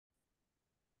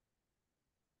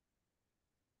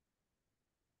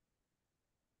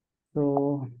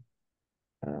So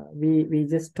we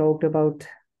just talked about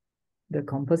the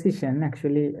composition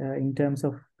actually in terms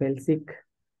of felsic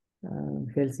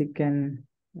and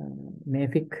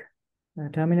mafic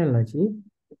terminology.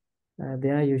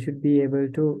 There you should be able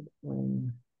to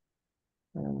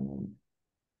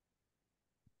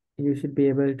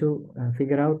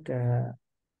figure out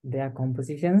their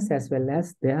compositions as well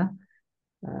as their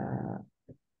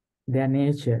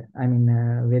nature. I mean,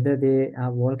 whether they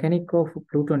are volcanic or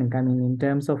plutonic. I mean, in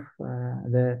terms of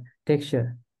the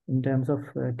texture. In terms of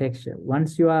texture,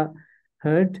 once you are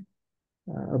heard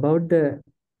about the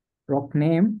rock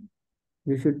name,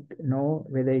 you should know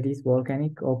whether it is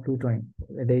volcanic or plutonic,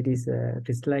 whether it is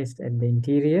crystallized at the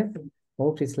interior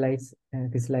or crystallized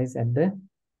at the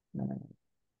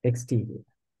exterior.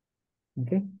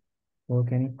 Okay,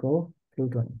 volcanic or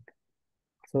plutonic.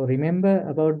 So remember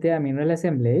about their mineral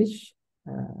assemblage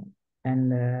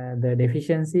and the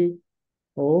deficiency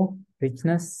or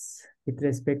richness with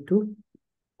respect to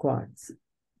quartz.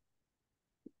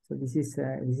 So this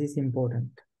is important.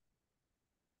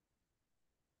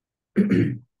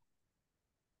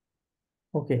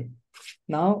 Okay,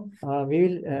 now we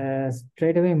will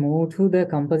straight away move to the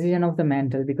composition of the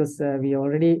mantle, because we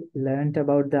already learned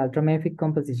about the ultramafic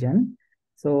composition.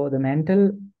 So the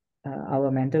mantle, our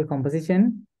mantle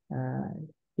composition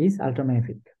is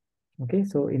ultramafic. Okay,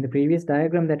 so in the previous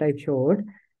diagram that I showed,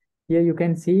 here you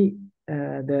can see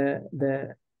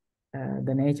the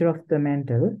nature of the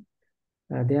mantle.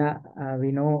 There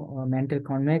we know mantle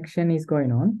convection is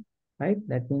going on, right?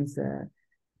 That means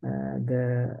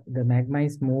the magma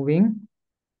is moving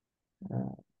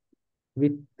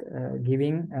with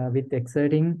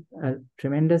exerting a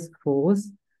tremendous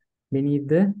force beneath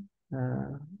the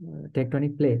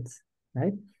tectonic plates,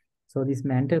 right? So this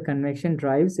mantle convection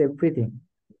drives everything.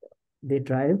 They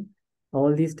drive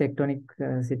all these tectonic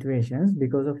situations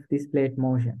because of this plate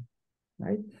motion,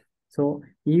 right? So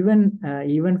even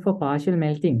for partial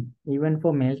melting, even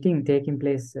for melting taking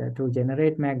place to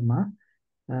generate magma,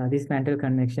 this mantle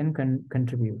convection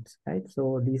contributes, right?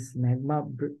 So this magma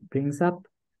brings up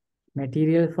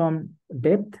material from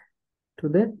depth to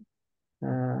the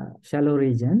shallow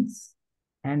regions,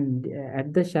 and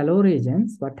at the shallow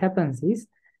regions, what happens is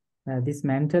this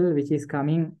mantle which is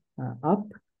coming up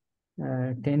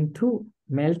tend to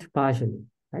melt partially,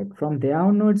 right? From there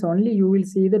onwards only you will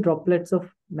see the droplets of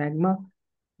magma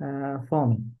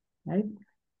forming, right?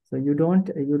 So you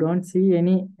don't see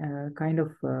any kind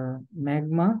of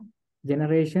magma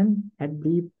generation at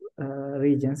deep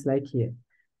regions like here.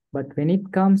 But when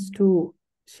it comes to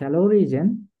shallow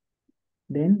region,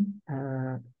 then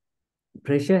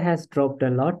pressure has dropped a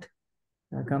lot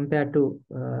compared to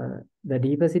the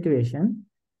deeper situation,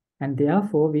 and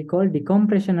therefore we call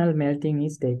decompressional melting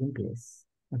is taking place.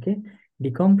 Okay,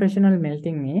 decompressional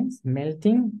melting means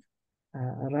melting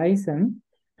arisen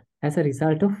as a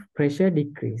result of pressure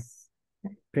decrease.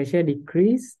 Pressure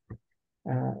decrease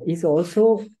is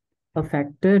also a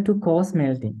factor to cause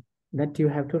melting, that you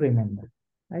have to remember,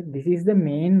 right? This is the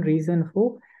main reason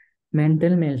for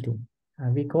mantle melting.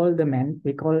 We call the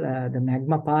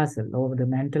magma parcel or the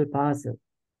mantle parcel,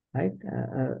 right?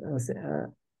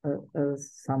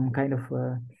 Some kind of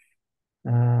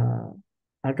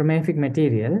ultramafic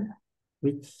material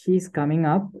which is coming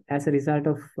up as a result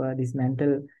of this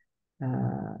mantle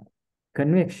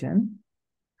convection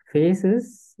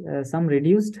faces some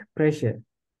reduced pressure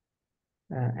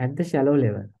at the shallow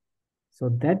level. So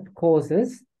that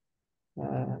causes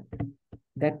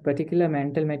that particular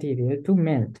mantle material to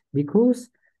melt, because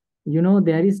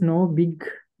there is no big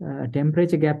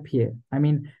temperature gap here. I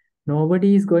mean,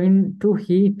 nobody is going to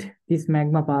heat this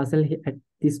magma parcel at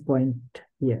this point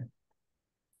here.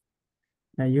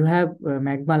 You have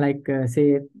magma like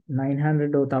say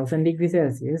 900 or 1000 degrees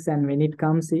Celsius, and when it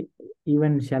comes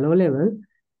even shallow level,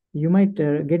 you might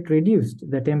get reduced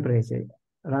the temperature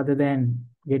rather than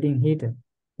getting heated,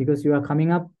 because you are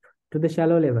coming up to the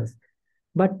shallow levels.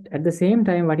 But at the same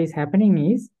time, what is happening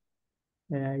is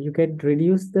you get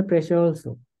reduce the pressure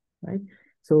also, right?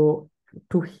 So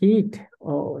to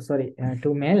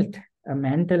melt a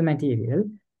mantle material,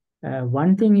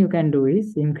 one thing you can do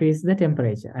is increase the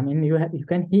temperature. I mean, you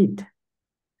can heat.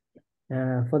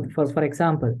 For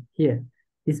example, here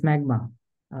this magma.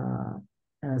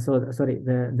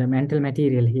 The mantle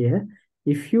material here.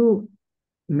 If you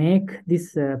make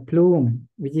this plume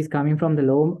which is coming from the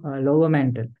lower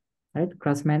mantle, right,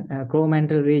 core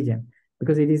mantle region,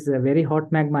 because it is a very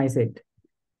hot magma, I said.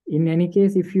 In any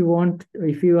case, if you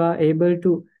are able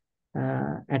to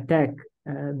attack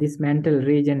this mantle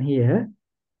region here,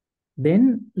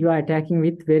 then you are attacking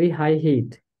with very high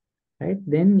heat. right?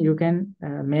 Then you can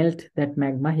melt that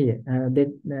magma here,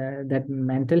 that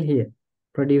mantle here,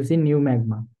 producing new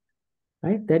magma,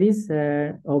 right? That is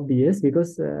obvious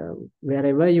because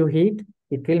wherever you heat,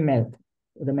 it will melt.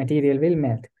 The material will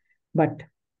melt. But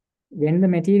when the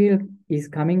material is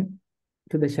coming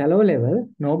to the shallow level,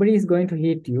 nobody is going to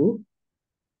heat you,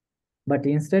 but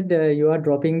instead you are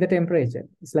dropping the temperature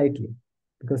slightly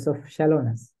because of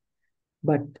shallowness.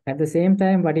 But at the same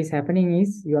time, what is happening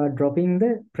is you are dropping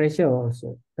the pressure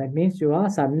also. That means you are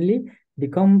suddenly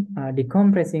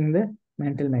decompressing the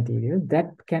mantle material.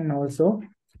 That can also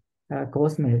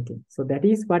cause melting. So that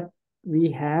is what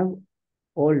we have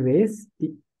always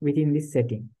within this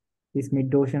setting, this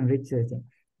mid-ocean ridge setting,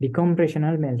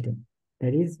 decompressional melting.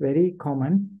 That is very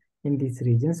common in this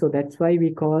region. So that's why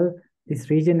we call this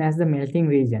region as the melting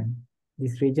region.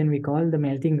 This region we call the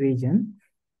melting region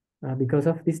because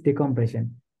of this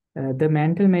decompression. The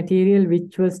mantle material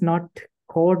which was not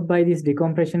caught by this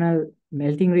decompressional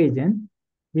melting region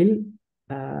will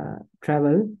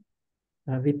travel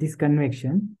with this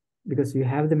convection, because you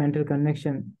have the mantle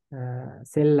convection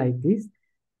cell like this,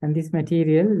 and this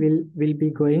material will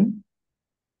be going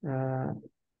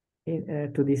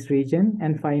to this region,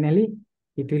 and finally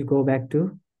it will go back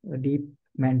to a deep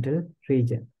mantle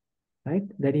region, right?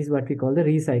 That is what we call the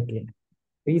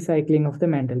recycling of the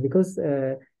mantle, because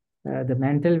the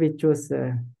mantle which was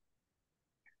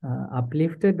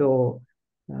uplifted or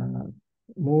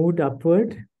moved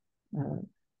upward,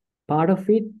 part of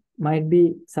it might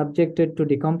be subjected to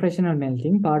decompressional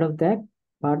melting. Part of that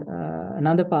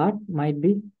another part might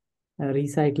be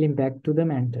recycling back to the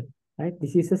mantle, right?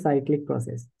 This is a cyclic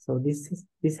process. So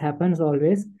this happens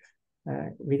always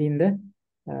within the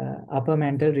upper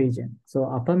mantle region. So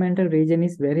upper mantle region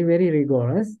is very, very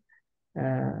rigorous.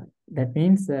 That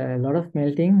means a lot of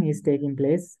melting is taking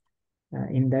place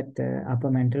in that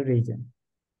upper mantle region.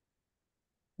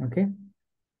 Okay.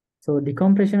 So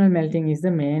decompressional melting is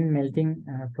the main melting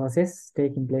process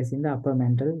taking place in the upper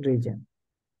mantle region.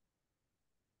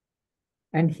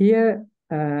 And here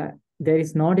there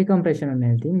is no decompressional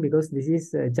melting, because this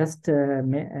is just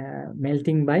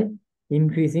melting by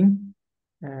increasing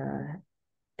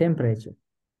temperature,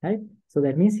 right? So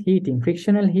that means heating,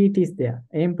 frictional heat is there.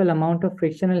 Ample amount of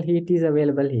frictional heat is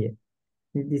available here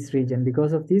in this region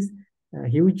because of this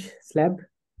huge slab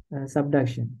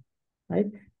subduction, right?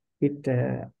 It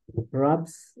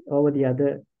rubs over the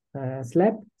other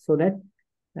slab, so that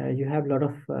you have a lot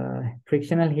of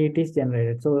frictional heat is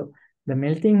generated. So the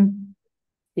melting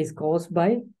is caused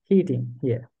by heating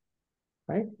here,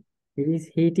 right? It is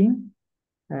heating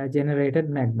generated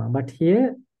magma, but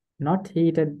here not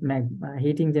heated magma,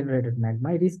 heating generated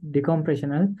magma. It is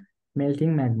decompressional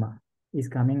melting magma is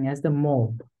coming as the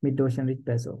MOB, mid-ocean ridge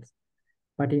basalts.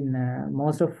 But in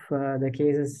most of the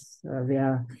cases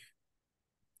where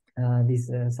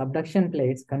these subduction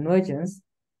plates convergence,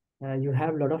 you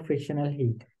have a lot of frictional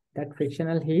heat. That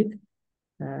frictional heat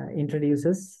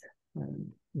introduces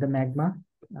the magma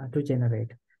to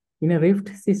generate. In a rift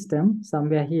system,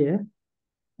 somewhere here,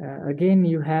 again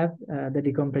you have the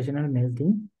decompressional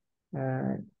melting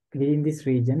within this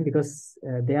region, because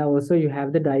there also you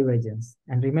have the divergence.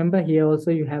 And remember, here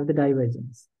also you have the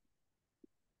divergence.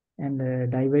 And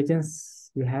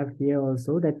divergence you have here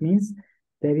also. That means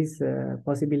there is a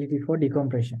possibility for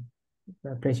decompression,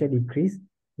 pressure decrease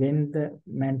when the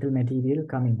mantle material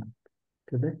coming up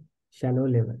to the shallow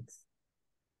levels.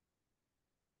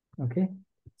 Okay,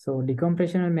 so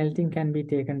decompressional melting can be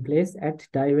taken place at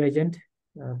divergent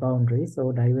boundaries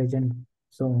or divergent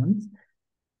zones,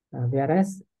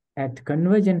 whereas at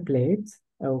convergent plates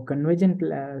or convergent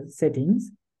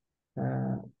settings,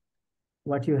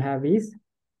 what you have is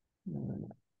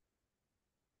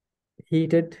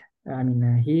heating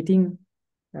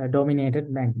dominated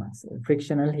magmas,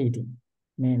 frictional heating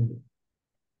mainly.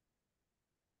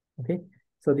 Okay,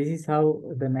 so this is how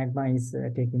the magma is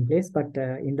taking place. But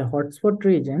in the hotspot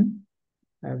region,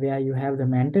 where you have the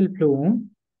mantle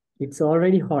plume, it's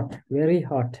already hot, very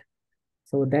hot.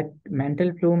 So that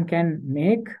mantle plume can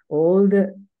make all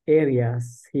the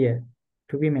areas here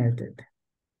to be melted.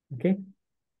 Okay,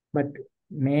 but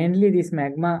mainly this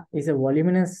magma is a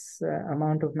voluminous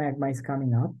amount of magma is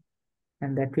coming up,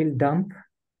 and that will dump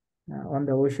on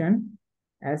the ocean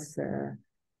as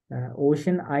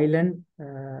ocean island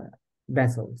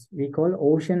basalts. We call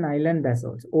ocean island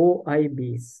basalts,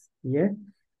 OIBs. Here,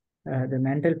 the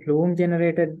mantle plume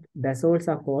generated basalts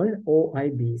are called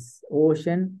OIBs,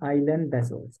 ocean island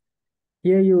basalts.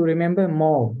 Here you remember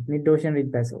MOB, mid-ocean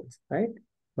ridge basalts, right?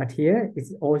 But here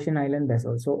it's ocean island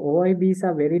basalts. So OIBs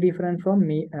are very different from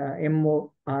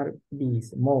MORBs,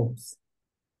 MOBs,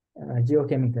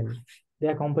 geochemically.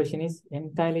 their composition is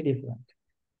entirely different.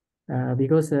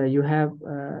 Because you have,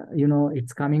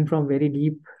 it's coming from very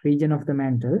deep region of the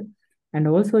mantle. And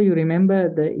also you remember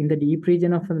in the deep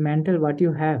region of the mantle, what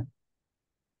you have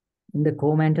in the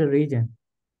core mantle region.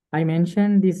 I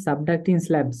mentioned these subducting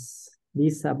slabs.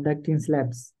 These subducting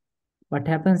slabs. What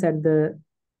happens at the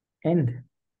end?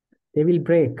 They will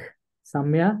break.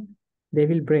 Somewhere they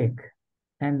will break.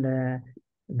 And the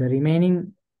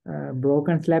remaining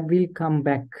broken slab will come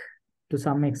back to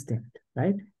some extent,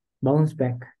 right? Bounce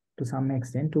back to some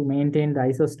extent to maintain the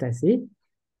isostasy.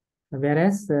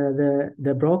 Whereas the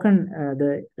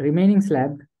remaining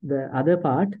slab, the other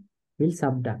part will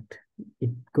subduct.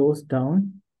 It goes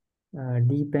down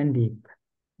deep and deep,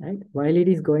 right? While it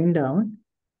is going down,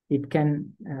 it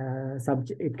can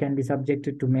be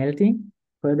subjected to melting,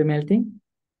 further melting,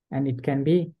 and it can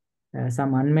be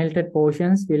some unmelted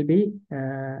portions will be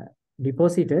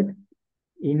deposited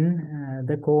in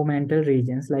the core mantle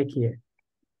regions, like here,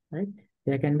 right?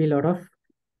 There can be a lot of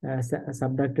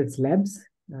subducted slabs,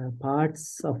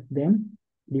 parts of them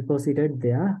deposited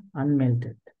there,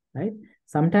 unmelted, right?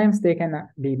 Sometimes they can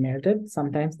be melted,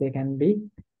 sometimes they can be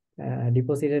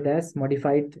deposited as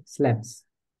modified slabs,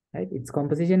 right? Its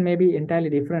composition may be entirely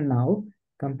different now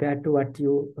compared to what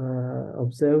you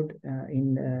observed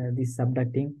in this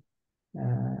subducting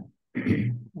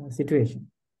situation.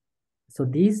 So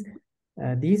these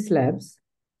slabs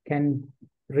can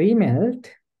remelt,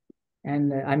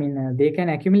 and they can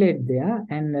accumulate there,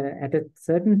 and at a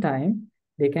certain time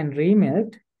they can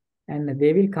remelt, and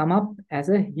they will come up as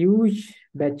a huge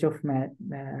batch of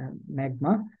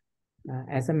magma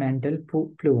as a mantle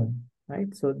plume,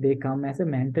 right? So they come as a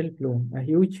mantle plume, a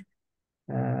huge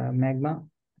magma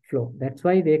flow. That's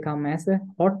why they come as a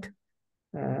hot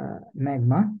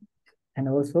magma, and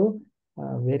also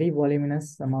very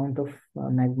voluminous amount of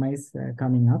magma is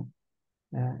coming up,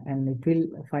 and it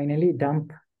will finally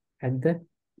dump at the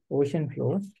ocean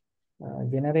floor,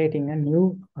 generating a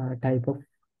new type of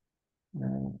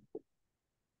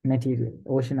material,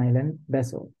 ocean island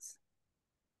basalts.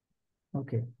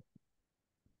 Okay.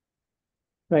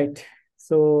 Right.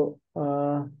 So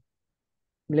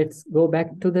let's go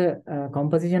back to the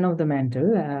composition of the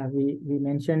mantle. We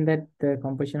mentioned that the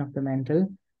composition of the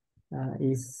mantle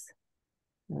is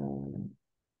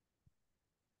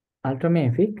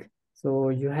ultramafic. So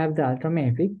you have the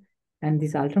ultramafic, and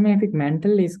this ultramafic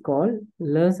mantle is called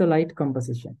lherzolite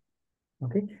composition.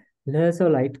 Okay,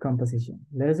 lherzolite composition.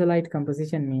 Lherzolite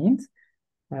composition means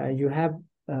you have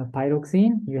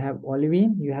pyroxene, you have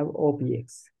olivine, you have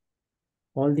OPX.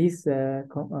 All these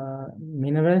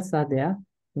minerals are there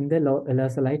in the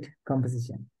lherzolite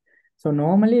composition. So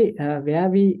normally where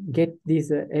we get this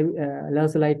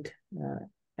lherzolite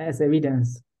as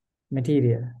evidence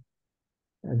material,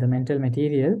 the mantle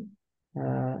material,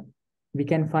 we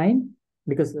can find,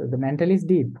 because the mantle is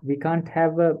deep, we can't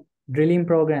have a drilling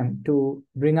program to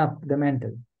bring up the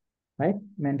mantle, right?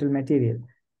 Mantle material.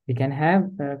 We can have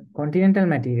continental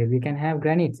material. We can have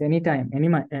granites anytime,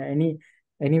 anywhere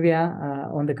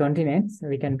on the continents.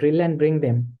 We can drill and bring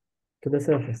them to the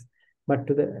surface. But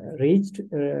to the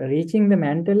reaching the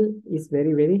mantle is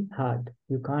very, very hard.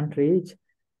 You can't reach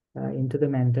into the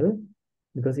mantle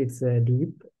because it's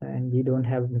deep, and we don't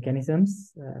have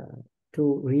mechanisms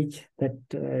to reach that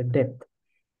depth.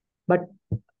 But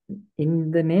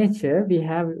in the nature, we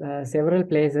have several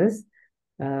places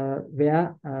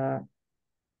where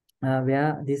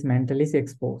this mantle is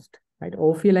exposed, right?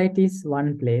 Ophiolite is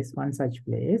one place, one such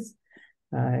place.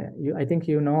 I think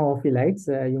you know ophiolites.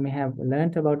 You may have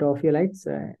learned about ophiolites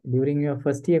during your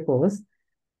first year course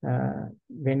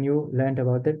when you learned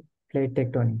about the plate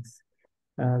tectonics.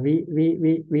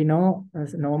 We know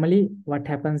normally what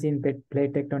happens in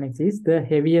plate tectonics is the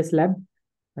heavier slab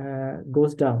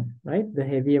goes down, right? The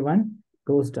heavier one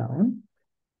goes down.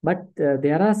 But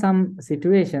there are some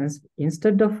situations,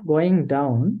 instead of going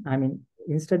down,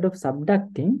 instead of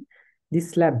subducting,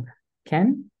 this slab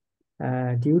can,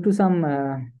 due to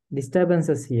some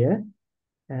disturbances here,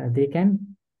 they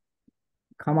can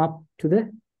come up to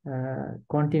the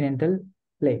continental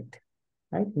plate,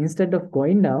 right? Instead of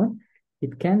going down,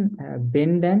 it can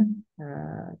bend and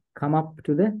come up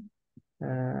to the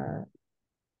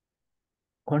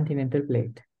continental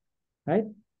plate, right?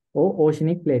 Or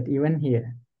oceanic plate, even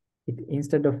here.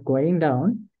 Instead of going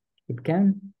down, it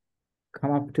can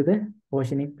come up to the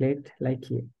oceanic plate like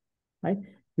here, right?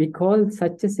 We call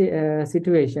such a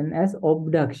situation as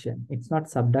obduction. It's not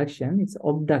subduction, it's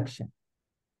obduction,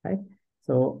 right?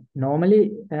 So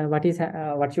normally what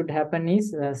should happen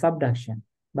is subduction.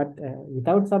 But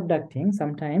without subducting,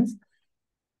 sometimes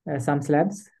some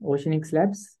slabs, oceanic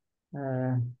slabs,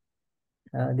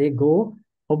 they go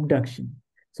abduction.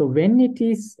 So when it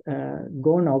is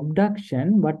gone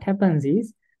abduction, what happens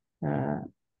is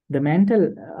the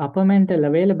mantle, upper mantle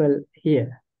available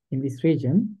here in this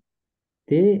region,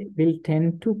 they will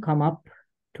tend to come up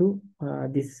to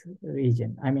this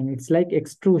region. I mean, it's like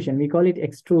extrusion. We call it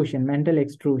extrusion, mantle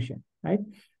extrusion, right?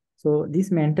 So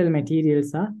these mantle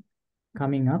materials are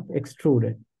coming up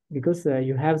extruded because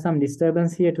you have some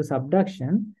disturbance here to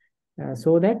subduction,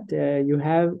 so that you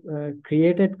have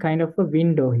created kind of a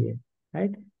window here,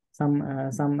 right? Some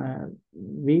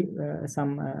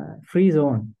free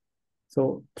zone.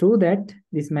 So through that,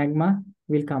 this magma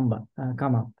will come up.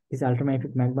 This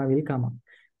ultramafic magma will come up.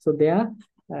 So there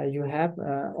you have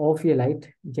ophiolite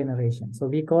generation. So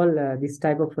we call this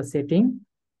type of a setting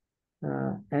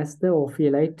as the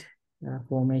ophiolite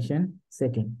formation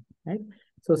setting, right?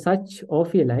 So such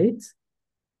ophiolites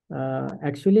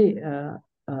actually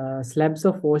slabs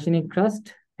of oceanic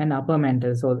crust and upper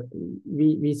mantle. So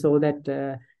we saw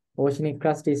that oceanic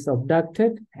crust is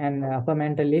abducted and upper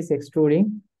mantle is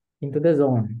extruding into the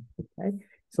zone, right?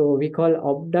 So we call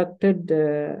abducted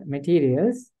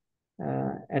materials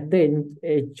at the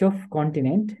edge of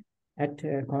continent at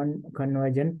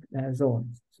convergent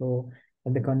zones. So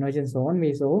at the convergent zone,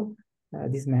 we saw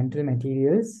these mantle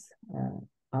materials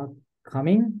are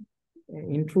coming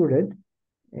intruded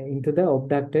into the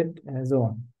abducted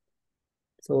zone.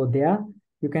 So there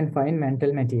you can find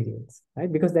mantle materials,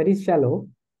 right? Because that is shallow,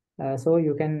 so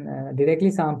you can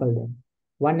directly sample them.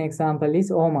 One example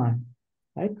is Oman,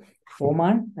 right?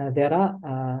 Oman, there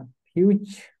are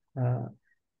huge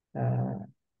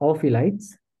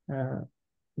ophiolites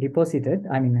deposited.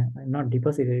 I mean, not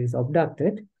deposited, it's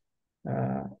abducted,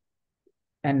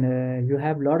 and you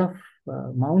have a lot of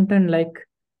mountain-like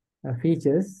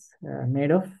features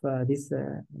made of these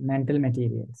mantle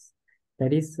materials.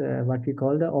 That is what we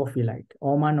call the ophiolite.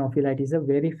 Oman ophiolite is a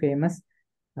very famous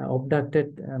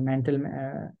abducted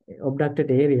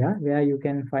area where you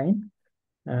can find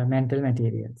mantle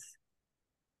materials.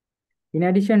 In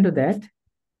addition to that,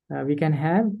 we can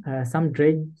have some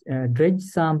dredge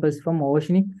samples from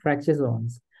oceanic fracture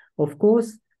zones. Of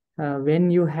course, when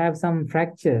you have some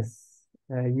fractures,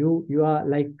 you are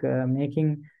like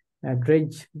making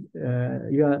dredge.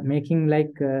 You are making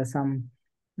like some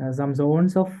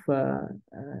zones of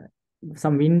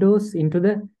some windows into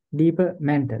the deeper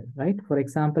mantle, right? For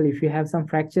example, if you have some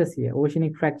fractures here,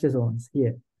 oceanic fracture zones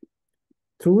here,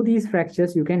 through these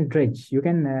fractures you can dredge, you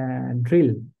can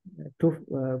drill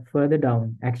to further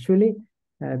down. Actually,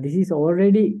 this is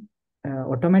already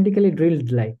automatically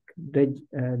drilled like dredge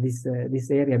this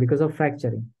area because of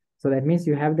fracturing. So that means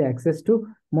you have the access to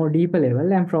more deeper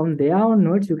level, and from there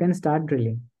onwards you can start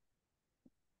drilling.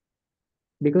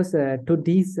 Because to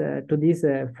these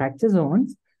fracture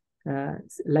zones,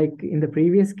 like in the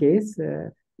previous case,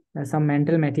 some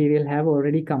mantle material have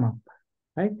already come up,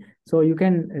 right? So you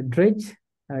can dredge,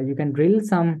 you can drill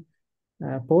some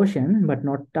portion, but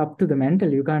not up to the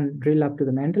mantle. You can't drill up to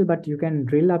the mantle, but you can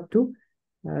drill up to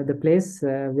the place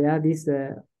where these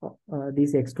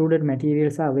extruded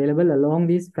materials are available along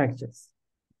these fractures,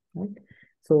 right?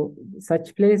 So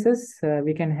such places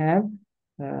we can have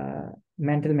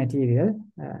mantle material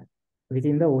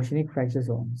within the oceanic fracture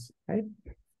zones, right?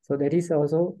 So that is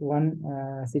also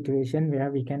one situation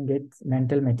where we can get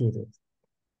mantle materials.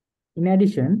 In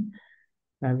addition,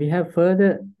 we have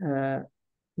further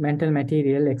mantle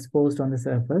material exposed on the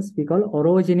surface. We call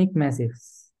orogenic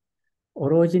massifs.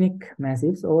 Orogenic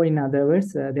massifs, or in other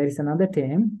words, there is another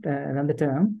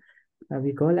term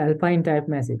we call alpine type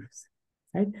massifs,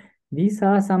 right? These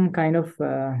are some kind of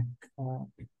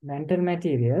mantle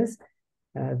materials.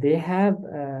 They have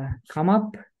come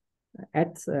up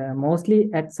at mostly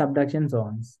at subduction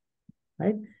zones,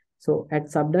 right? So at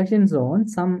subduction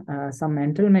zones, some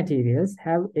mantle materials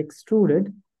have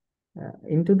extruded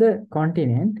into the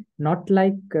continent, not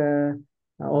like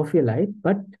ophiolite,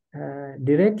 but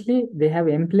directly they have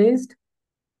emplaced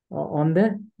on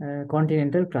the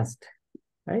continental crust,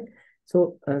 right?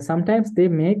 So sometimes they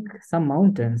make some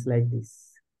mountains like this.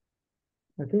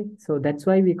 Okay, so that's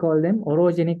why we call them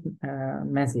orogenic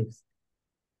massifs.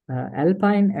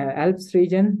 Alpine Alps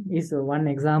region is one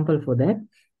example for that,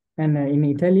 and in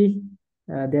Italy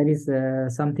there is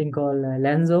something called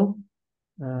Lanzo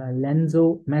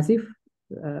massif,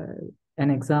 an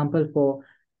example for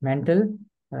mantle.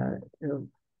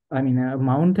 I mean, a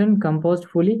mountain composed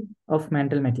fully of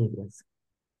mantle materials.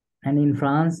 And in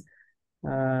France,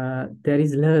 there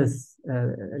is Lers.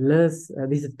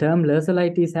 This term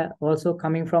Lersolite is also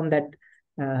coming from that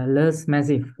Lers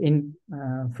massif in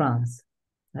France,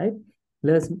 right?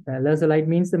 Lersolite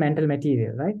means the mantle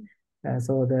material, right?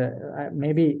 So the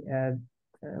maybe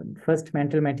first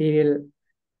mantle material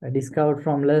discovered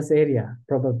from Lurs area,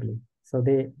 probably. So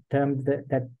they termed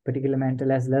that particular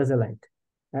mantle as Lursalite.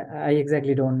 I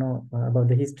exactly don't know about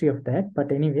the history of that,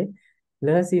 but anyway,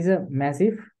 Lurs is a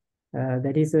massive,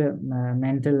 that is a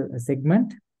mantle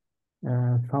segment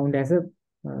found as a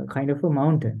kind of a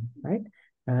mountain, right?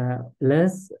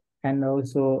 Lurs and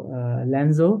also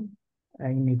Lanzo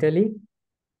in Italy,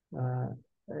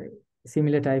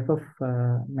 similar type of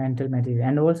mantle material.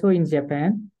 And also in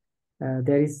Japan,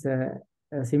 there is a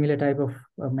similar type of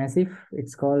massif.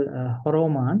 It's called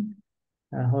Horoman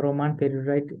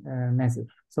Perudite massif.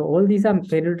 So all these are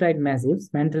perudite massifs,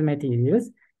 mantle materials.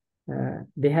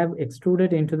 They have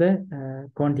extruded into the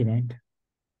continent,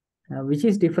 which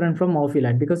is different from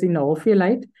ophiolite, because in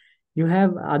ophiolite you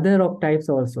have other rock types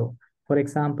also. For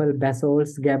example,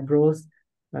 basalts, gabbros,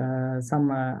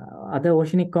 some other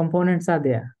oceanic components are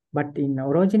there. But in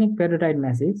orogenic perudite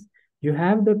massifs, you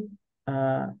have the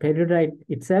perudite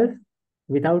itself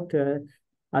without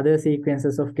other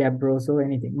sequences of gabbros or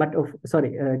anything. But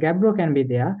gabbro can be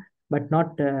there, but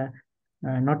not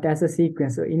as a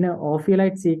sequence. So in an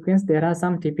ophiolite sequence, there are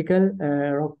some typical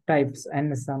rock types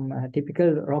and some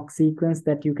typical rock sequence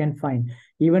that you can find.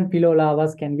 Even pillow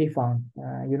lavas can be found.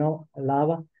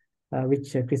 Lava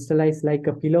which crystallize like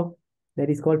a pillow, that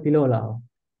is called pillow lava,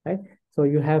 right? So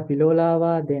you have pillow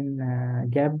lava, then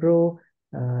gabbro,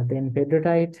 then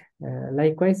pedrotite.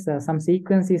 Likewise, some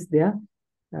sequence is there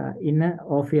in an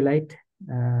ophiolite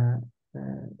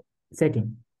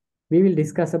setting. We will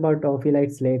discuss about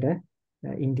ophiolites later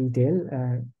in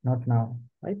detail, not now,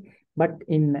 right? But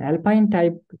in alpine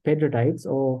type pedrotites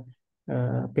or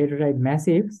pedrotite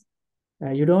massifs,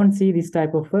 you don't see this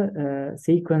type of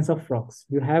sequence of rocks.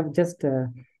 You have just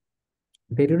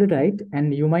pedrotite,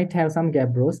 and you might have some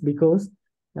gabbros, because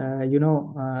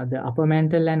the upper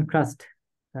mantle and crust,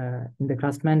 in the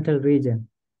crust mantle region,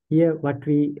 here what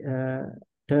we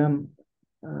term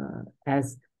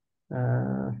as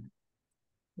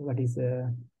what is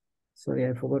sorry,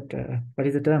 I forgot what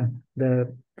is the term,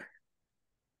 the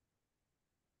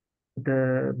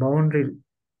boundary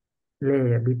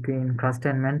layer between crust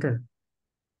and mantle.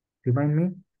 Remind me.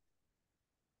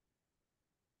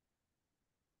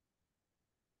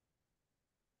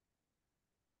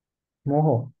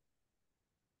 Moho.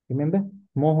 Remember?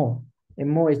 Moho.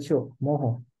 M-O-H-O.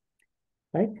 Moho.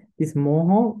 Right? This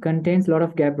moho contains a lot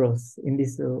of gabbros. In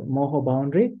this moho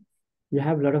boundary, you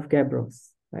have a lot of gabbros.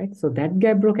 Right? So that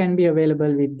gabbro can be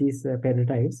available with these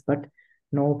perotites, but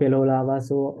no pillow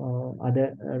lavas or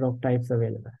other rock types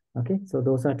available. Okay, so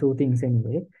those are two things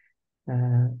anyway.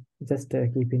 Just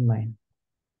keep in mind.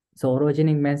 So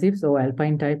orogenic massifs or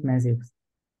alpine type massifs.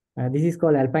 This is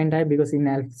called alpine type because in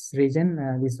Alps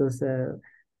region, this was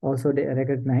also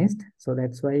recognized. So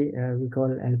that's why we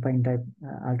call alpine type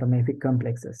ultramafic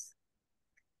complexes.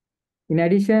 In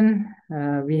addition,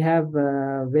 we have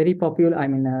very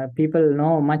popular, people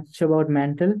know much about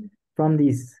mantle from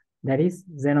these, that is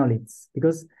xenoliths,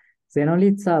 because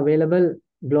xenoliths are available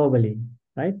globally,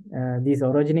 right? These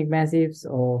orogenic massifs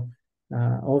or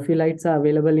ophiolites are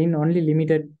available in only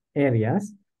limited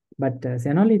areas, but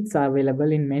xenoliths are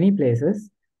available in many places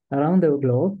around the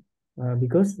globe,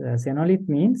 because xenolith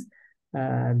means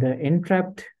the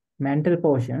entrapped mantle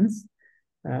portions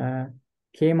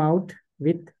came out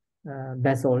with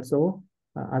basalts or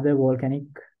other volcanic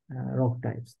rock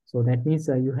types. So that means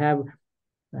you have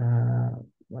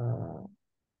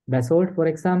basalt, for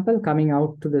example, coming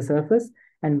out to the surface,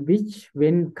 and which,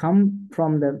 when come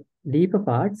from the deeper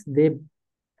parts, they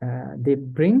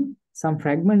bring some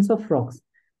fragments of rocks.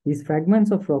 These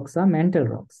fragments of rocks are mantle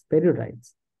rocks,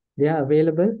 periodites. They are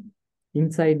available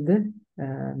inside the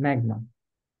magma.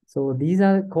 So these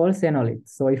are called xenoliths.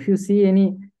 So if you see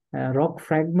any rock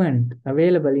fragment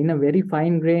available in a very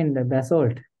fine-grained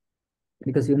basalt,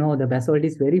 because the basalt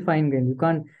is very fine-grained, you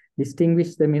can't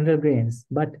distinguish the mineral grains.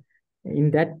 But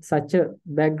in that such a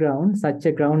background, such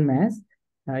a ground mass,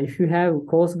 if you have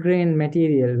coarse-grained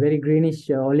material, very greenish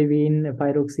olivine,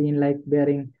 pyroxene-like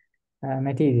bearing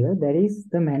material, that is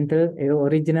the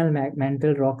original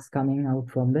mantle rocks coming out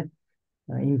from the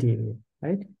interior,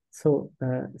 right? So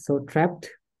trapped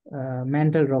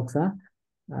mantle rocks are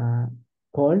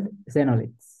called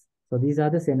xenoliths. So these are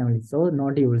the xenoliths. So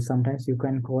nodules, sometimes you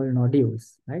can call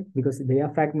nodules, right? Because they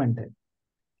are fragmented.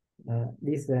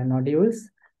 These nodules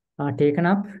are taken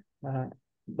up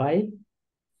by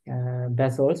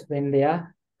basalts when they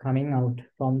are coming out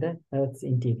from the Earth's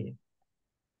interior.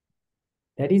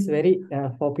 That is very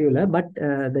popular, but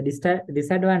the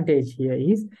disadvantage here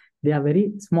is they are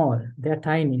very small. They are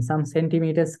tiny, some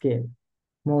centimeter scale,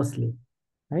 mostly,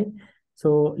 right?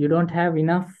 So you don't have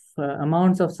enough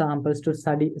amounts of samples to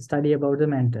study about the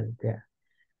mantle there.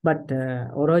 But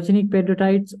orogenic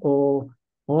petrolites or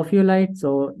ophiolites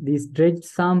or these dredged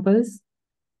samples,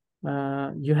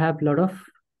 you have a lot of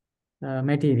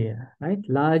material, right?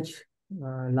 Large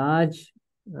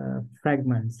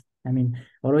fragments. I mean,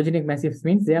 orogenic massifs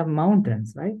means they are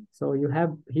mountains, right? So you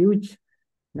have huge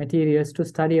materials to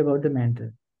study about the mantle.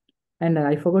 And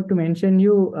I forgot to mention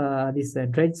you, these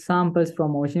dredged samples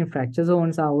from ocean fracture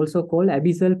zones are also called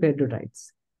abyssal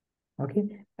petrolites.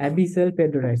 Okay, abyssal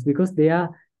petrolites because they are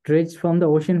dredged from the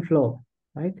ocean floor,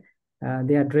 right?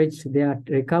 They are dredged, they are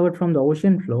recovered from the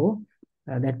ocean floor.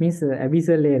 That means the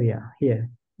abyssal area here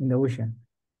in the ocean.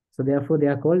 So therefore, they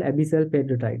are called abyssal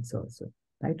petrolites also,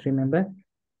 right? Remember,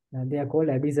 they are called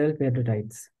abyssal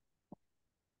petrolites.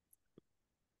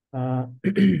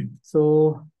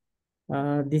 So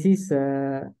this is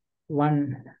another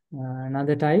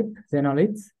type,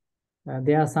 xenoliths.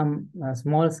 There are some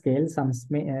small scale, some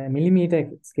millimeter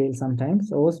scale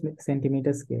sometimes, or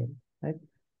centimeter scale, right?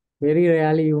 Very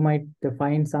rarely you might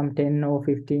find some 10 or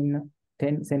 10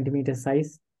 centimeter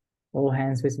size or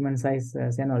hand specimen size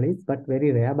xenoliths, but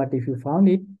very rare. But if you found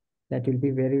it, that will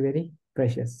be very, very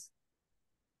precious.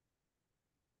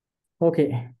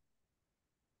 Okay.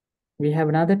 We have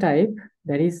another type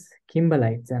that is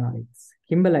kimberlite xenoliths.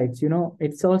 Kimberlites, you know,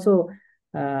 it's also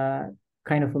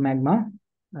kind of a magma,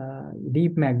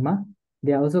 deep magma.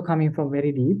 They are also coming from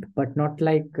very deep, but not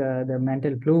like the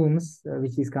mantle plumes,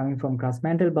 which is coming from crust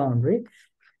mantle boundary.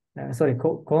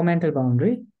 Core mantle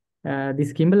boundary.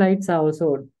 These kimberlites are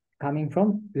also coming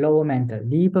from lower mantle,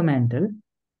 deeper mantle,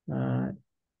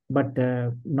 but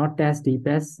not as deep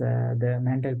as the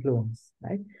mantle plumes,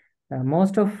 right?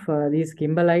 Most of these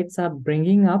kimberlites are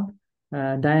bringing up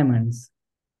diamond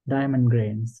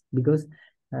grains, because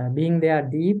being they are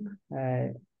deep,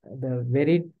 the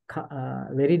very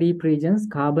deep regions,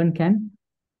 carbon can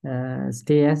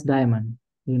stay as diamond.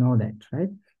 You know that, right?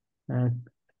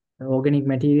 Organic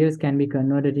materials can be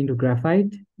converted into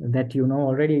graphite. That you know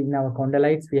already. In our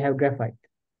chondrites we have graphite,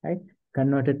 right?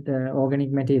 Converted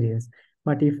organic materials.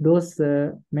 But if those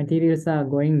materials are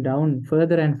going down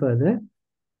further and further,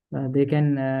 they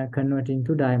can convert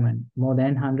into diamond. More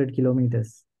than 100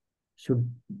 kilometers should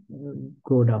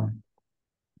go down.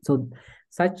 So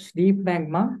such deep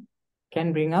magma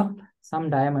can bring up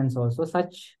some diamonds also.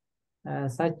 Such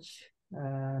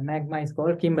magma is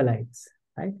called kimberlites,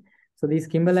 right? So these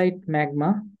kimberlite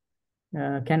magma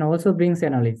can also bring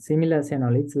xenoliths, similar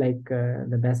xenoliths like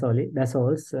the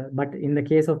basalts. But in the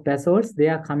case of basalts, they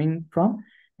are coming from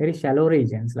very shallow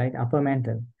regions like upper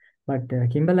mantle. But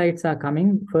kimberlites are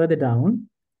coming further down.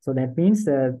 So that means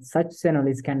such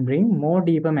xenoliths can bring more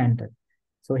deeper mantle.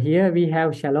 So here we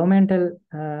have shallow mantle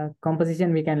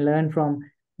composition we can learn from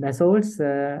basalts.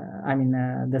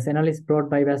 The xenoliths brought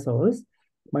by basalts.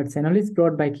 But xenoliths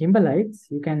brought by kimberlites,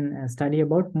 you can study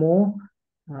about more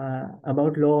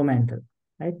about lower mantle,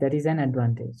 right? That is an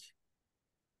advantage.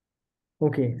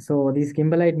 Okay, so this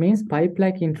kimberlite means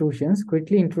pipe-like intrusions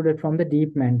quickly intruded from the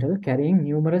deep mantle carrying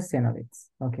numerous xenoliths.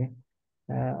 Okay,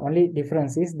 only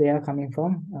difference is they are coming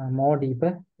from more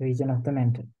deeper region of the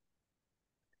mantle.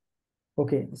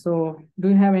 Okay, so do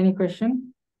you have any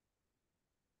question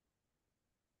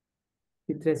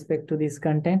with respect to this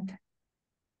content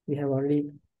we have already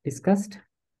discussed?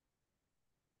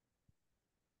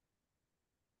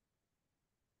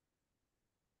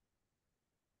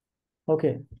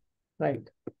 Okay, right.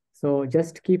 So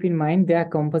just keep in mind their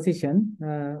composition.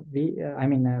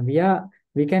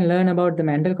 We can learn about the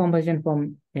mantle composition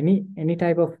from any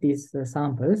type of these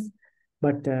samples,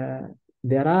 but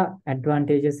there are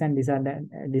advantages and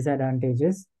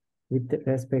disadvantages with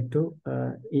respect to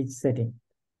each setting.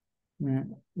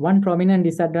 One prominent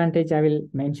disadvantage I will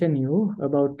mention you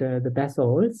about the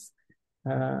basalts.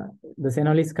 The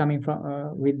xenoliths coming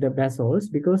from with the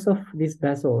basalts, because of this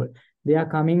basalt, they are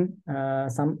coming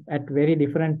some at very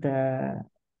different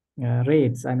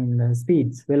rates. I mean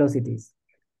speeds, velocities,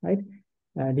 right?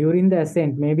 During the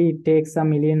ascent, maybe it takes some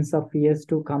millions of years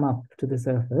to come up to the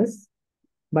surface.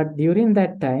 But during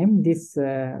that time, this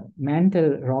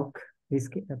mantle rock, this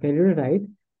periodote,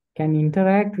 can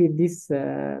interact with this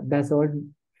basalt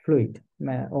fluid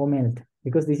or melt,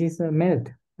 because this is a melt,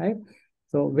 right?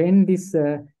 So when this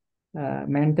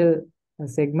mantle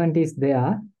segment is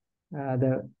there,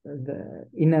 the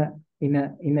in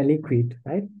a liquid,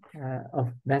 right,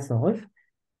 of basalt,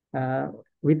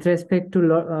 with respect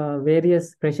to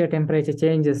various pressure temperature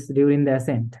changes during the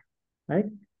ascent, right?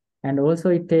 And also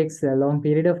it takes a long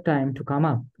period of time to come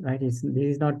up, right? This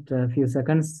is not a few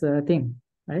seconds thing,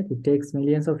 right? It takes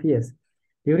millions of years.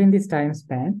 During this time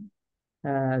span,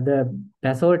 the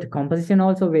basalt composition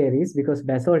also varies because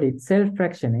basalt itself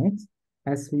fractionates.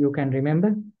 As you can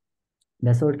remember,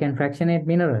 basalt can fractionate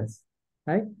minerals,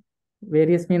 right?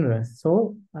 Various minerals.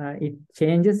 So it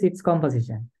changes its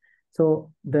composition.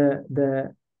 So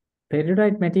the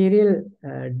peridotite material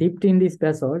dipped in this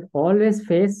basalt always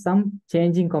face some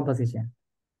changing composition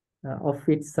of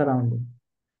its surrounding.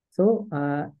 So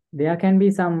there can be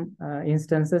some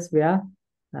instances where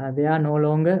they are no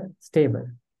longer stable,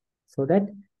 so that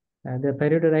the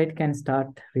peridotite can start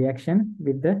reaction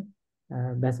with the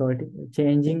basaltic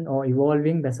changing or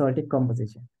evolving basaltic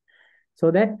composition. So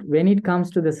that when it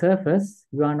comes to the surface,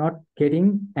 you are not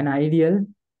getting an ideal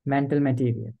mantle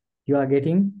material. You are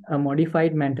getting a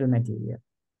modified mantle material,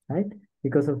 right?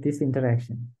 Because of this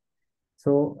interaction.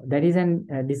 So that is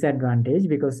a disadvantage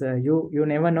because you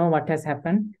never know what has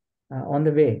happened on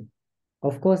the way.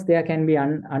 Of course, there can be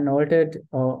unaltered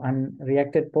or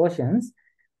unreacted portions,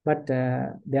 but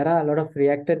there are a lot of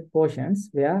reacted portions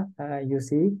where you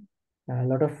see a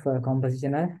lot of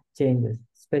compositional changes,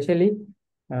 especially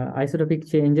isotopic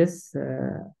changes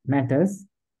matters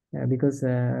because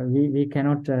we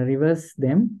cannot reverse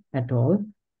them at all.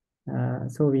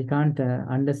 So we can't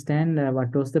understand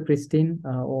what was the pristine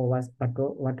or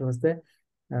what was the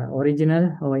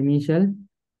original or initial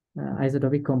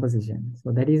isotopic composition.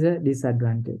 So that is a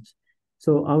disadvantage.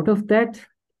 So out of that,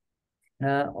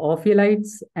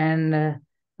 ophiolites and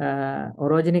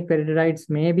orogenic peridolites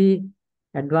may be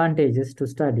advantages to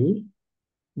study,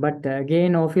 but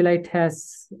again, ophiolite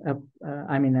has,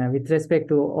 with respect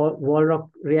to wall rock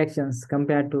reactions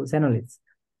compared to xenoliths,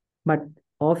 but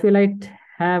ophiolite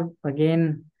have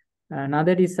again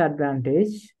another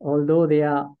disadvantage. Although they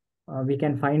are, we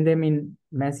can find them in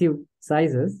massive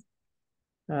sizes.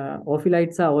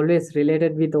 Ophiolites are always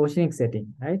related with oceanic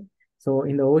setting, right? So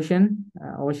in the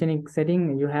oceanic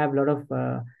setting, you have a lot of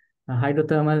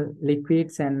hydrothermal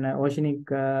liquids and oceanic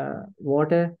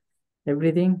water,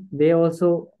 everything. They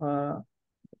also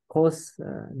cause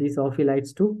these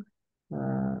ophiolites to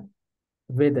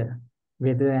weather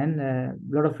and a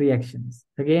lot of reactions.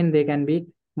 Again, they can be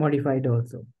modified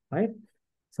also, right?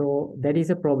 So that is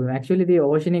a problem. Actually, the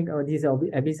oceanic or these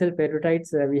abyssal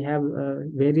peridotites, we have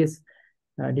various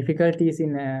difficulties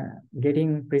in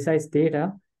getting precise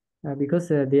data because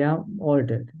they are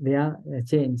altered, they are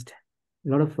changed. A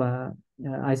lot of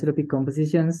isotopic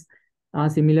compositions are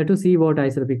similar to seawater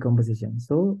isotopic composition.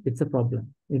 So it's a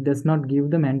problem. It does not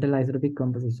give the mantle isotopic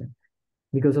composition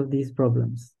because of these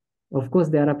problems. Of course,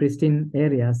 there are pristine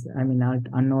areas,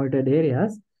 unaltered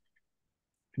areas,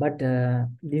 but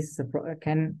this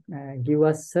can give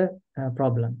us a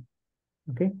problem.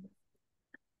 Okay.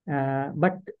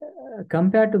 But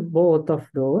compared to both of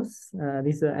those,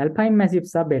 these alpine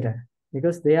massifs are better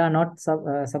because they are not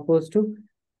supposed to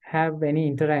have any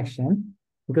interaction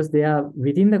because they are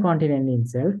within the continent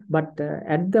itself. But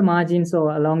at the margins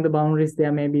or along the boundaries,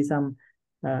 there may be some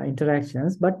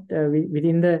interactions. But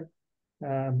within the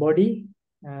body,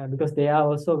 because they are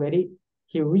also very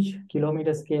huge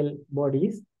kilometer scale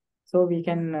bodies, so we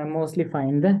can mostly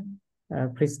find the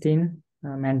pristine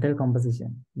mantle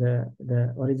composition,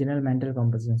 the original mantle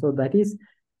composition. So that is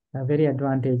very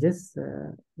advantageous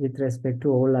with respect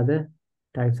to all other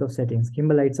types of settings.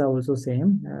 Kimberlites are also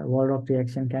same. Wall rock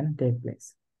reaction can take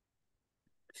place.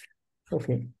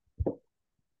 Okay.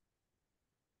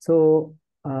 So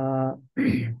for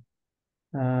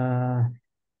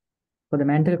the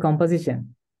mantle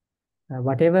composition,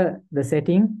 whatever the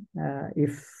setting,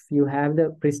 if you have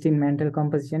the pristine mantle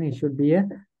composition, it should be a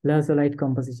leusolite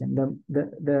composition.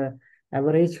 The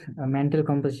average mantle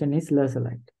composition is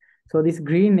leusolite. So this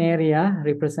green area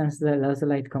represents the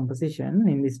leusolite composition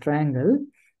in this triangle.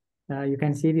 You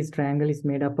can see this triangle is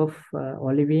made up of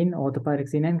olivine,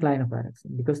 orthopyroxene, and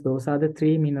clinopyroxene because those are the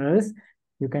three minerals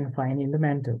you can find in the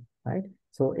mantle, right?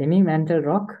 So any mantle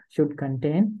rock should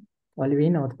contain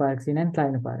olivine, orthopyroxene, and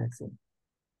clinopyroxene.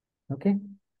 Okay.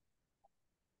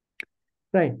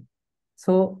 Right.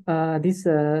 So this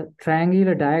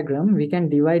triangular diagram, we can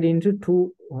divide into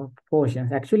two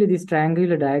portions. Actually, this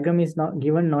triangular diagram is not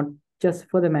given not just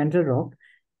for the mantle rock,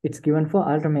 it's given for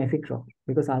ultramafic rock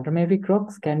because ultramafic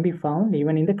rocks can be found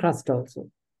even in the crust also,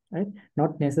 right?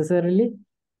 Not necessarily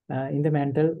in the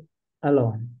mantle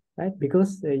alone, right?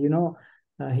 Because, a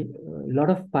lot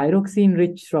of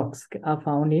pyroxene-rich rocks are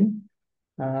found in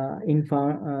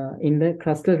the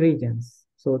crustal regions.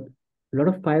 So a lot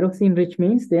of pyroxene rich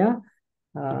means they are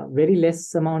very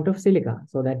less amount of silica.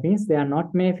 So that means they are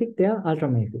not mafic, they are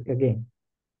ultramafic again.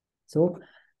 So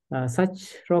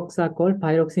such rocks are called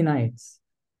pyroxenites.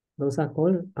 Those are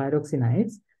called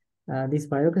pyroxenites. These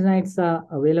pyroxenites are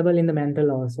available in the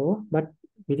mantle also, but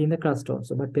within the crust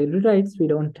also. But peridrites, we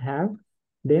don't have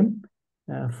them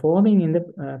forming in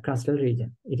the crustal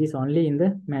region. It is only in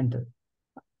the mantle.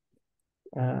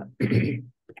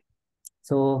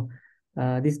 So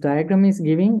this diagram is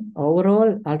giving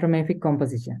overall ultramafic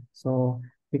composition. So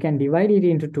we can divide it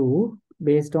into two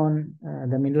based on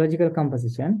the mineralogical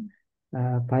composition,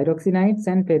 pyroxenites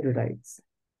and peridrites.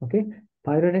 Okay,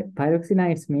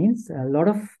 pyroxenites means a lot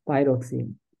of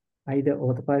pyroxene, either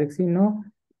orthopyroxene or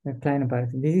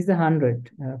clinopyroxene. This is the 100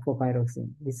 for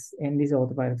pyroxene. This end is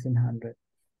orthopyroxene 100.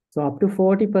 So up to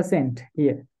 40%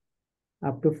 here,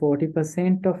 up to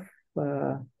 40% of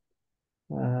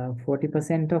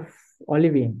 40% of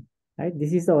olivine, right?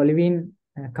 This is the olivine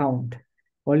count.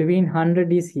 Olivine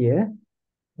 100 is here,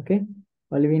 okay?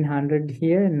 Olivine 100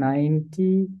 here,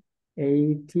 90,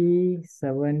 80,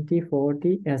 70,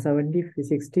 40, 70,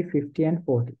 60, 50, and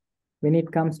 40. When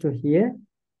it comes to here,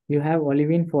 you have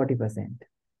olivine 40%.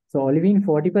 So olivine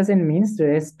 40% means the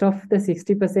rest of the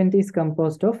 60% is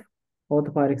composed of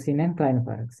orthopyroxene and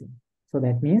clinopyroxene. So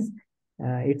that means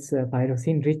it's a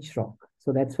pyroxene-rich rock.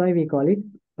 So that's why we call it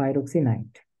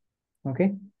pyroxenite.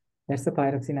 Okay, that's the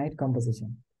pyroxenite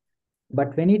composition.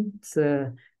 But when it's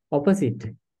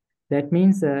opposite, that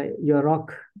means your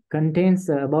rock contains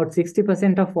about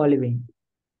 60% of olivine.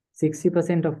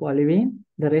 60% of olivine,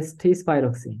 the rest is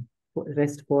pyroxene.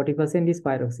 Rest 40% is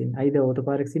pyroxene, either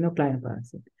orthopyroxene or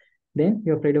clinopyroxene. Then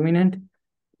your predominant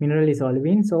mineral is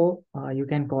olivine, so you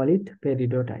can call it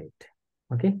peridotite.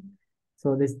 Okay,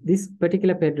 so this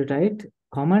particular peridotite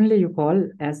commonly you call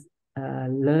as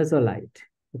leusolite.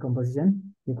 The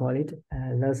composition you call it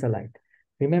leusolite.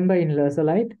 Remember, in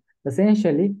leusolite,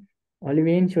 essentially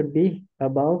olivine should be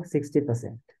above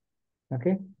 60%.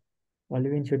 Okay,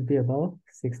 olivine should be above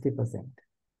 60%.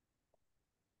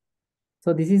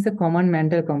 So this is the common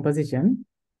mantle composition,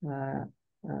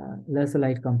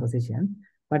 leusolite composition.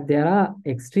 But there are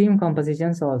extreme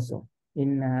compositions also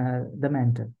in the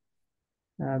mantle.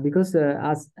 Because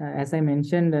as I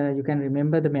mentioned, you can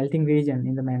remember the melting region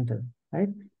in the mantle, right?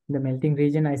 In the melting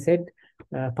region, I said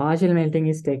partial melting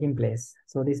is taking place.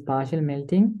 So this partial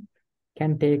melting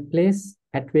can take place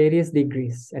at various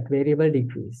degrees, at variable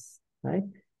degrees, right?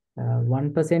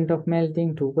 1% of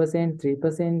melting, 2%,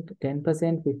 3%,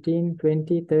 10%, 15,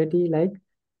 20, 30, like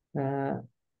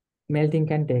melting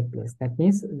can take place. That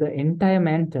means the entire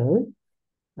mantle,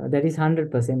 that is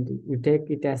 100%. You take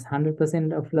it as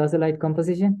 100% of leusolite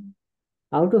composition.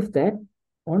 Out of that,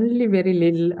 only very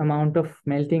little amount of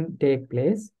melting take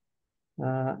place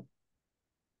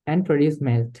and produce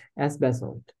melt as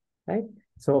basalt, right?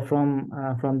 So from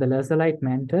the leusolite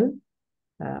mantle,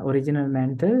 original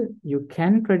mantle, you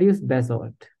can produce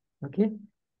basalt, okay?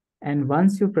 And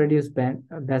once you produce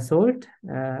basalt,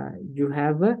 you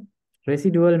have a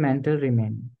residual mantle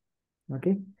remaining,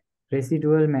 okay?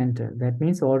 Residual mantle, that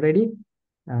means already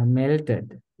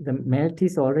melted. The melt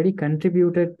is already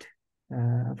contributed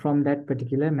from that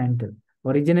particular mantle.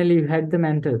 Originally, you had the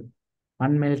mantle,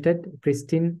 unmelted,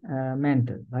 pristine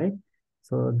mantle, right?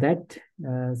 So that,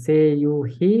 say you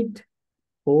heat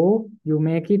or you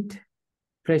make it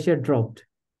pressure dropped.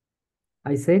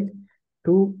 I said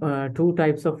two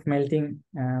types of melting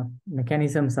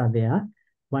mechanisms are there.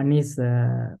 One is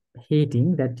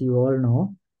heating, that you all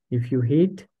know. If you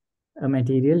heat a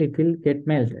material, it will get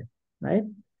melted, right?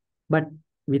 But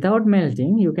without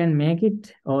melting, you can make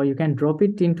it, or you can drop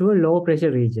it into a low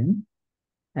pressure region,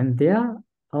 and there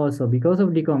also, because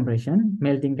of decompression,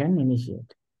 melting can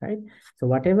initiate, right? So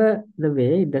whatever the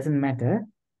way, it doesn't matter.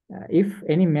 If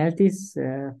any melt is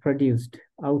produced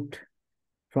out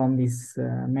from this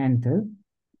mantle,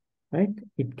 right,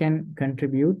 it can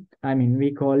contribute, I mean,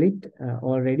 we call it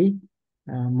already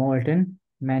molten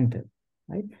mantle,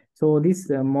 right? So this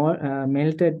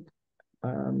melted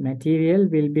material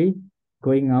will be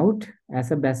going out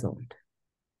as a basalt,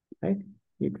 right?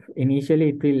 Initially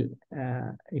it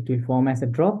will form as a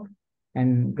drop,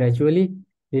 and gradually,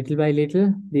 little by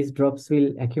little, these drops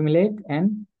will accumulate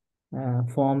and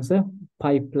forms a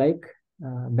pipe-like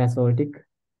basaltic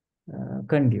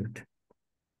conduit.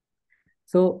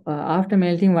 So after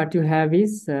melting, what you have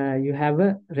is you have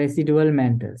a residual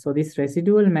mantle. So this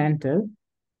residual mantle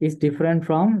is different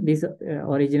from this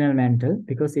original mantle,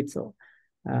 because it's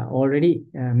already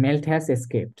melt has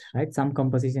escaped, right? Some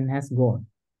composition has gone.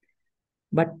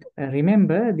 But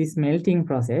remember this melting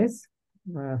process,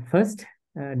 first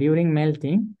during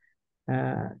melting,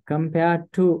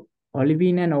 compared to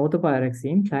olivine and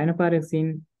orthopyroxene,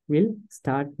 clinopyroxene will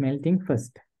start melting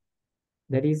first.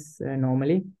 That is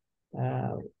normally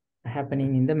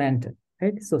happening in the mantle,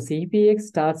 right? So CPX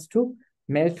starts to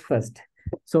melt first.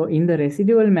 So in the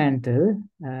residual mantle,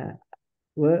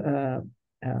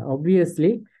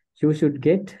 obviously you should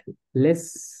get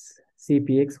less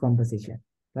CPX composition,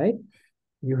 right?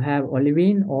 You have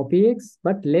olivine OPX,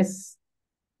 but less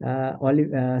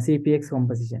CPX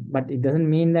composition. But it doesn't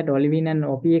mean that olivine and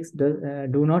OPX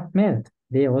do not melt.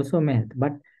 They also melt,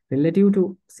 but relative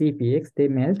to CPX, they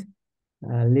melt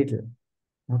little.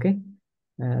 Okay.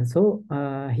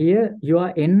 Here you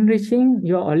are enriching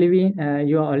your olivine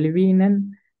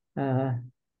and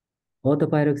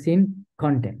orthopyroxene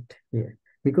content here,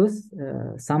 because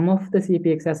some of the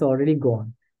CPX has already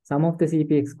gone. Some of the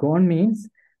CPX gone means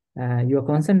your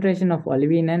concentration of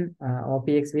olivine and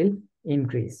OPX will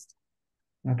increase.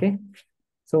 Okay.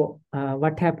 So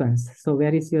what happens? So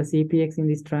where is your CPX in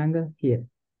this triangle? Here.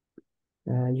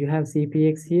 You have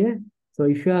CPX here. So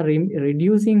if you are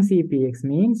reducing CPX,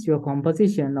 means your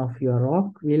composition of your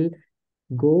rock will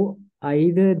go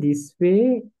either this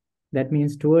way, that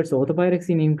means towards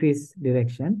orthopyroxene increase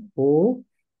direction, or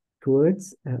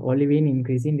towards olivine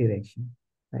increasing direction,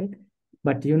 right?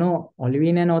 But you know,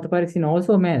 olivine and orthopyroxene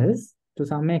also melts to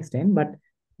some extent, but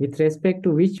with respect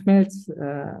to which melts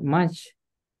much,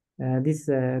 this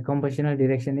compositional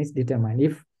direction is determined.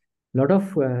 If a lot of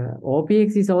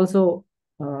OPX is also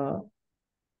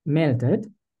melted,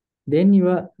 then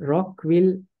your rock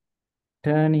will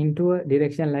turn into a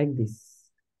direction like this,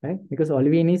 right? Because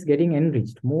olivine is getting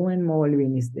enriched, more and more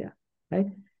olivine is there, right?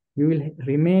 You will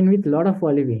remain with a lot of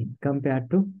olivine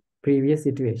compared to previous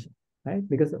situation, right?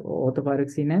 Because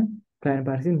orthopyroxene and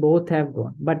clinopyroxene both have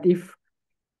gone. But if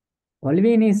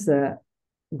olivine is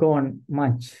gone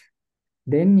much,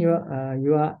 then you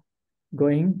are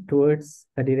going towards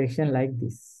a direction like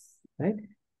this, right?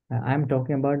 I'm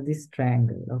talking about this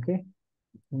triangle, okay?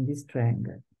 In this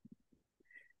triangle.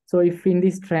 So if in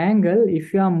this triangle,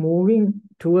 if you are moving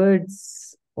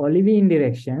towards olivine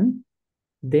direction,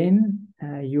 then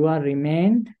you are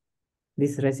remained,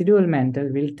 this residual mantle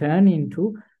will turn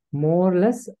into more or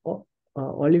less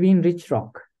olivine rich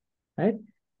rock, right?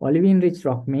 Olivine rich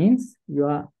rock means you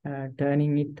are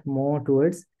turning it more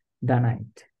towards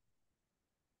dunite.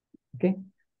 Okay,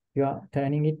 you are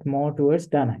turning it more towards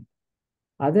dunite.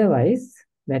 Otherwise,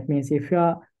 that means if you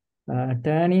are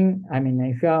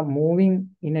if you are moving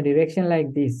in a direction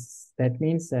like this, that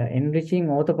means enriching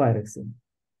orthopyroxene,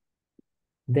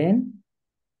 then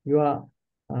you are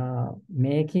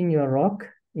making your rock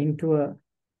into a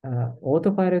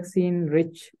orthopyroxene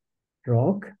rich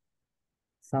rock,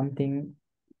 something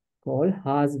called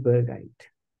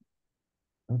Harzbergite.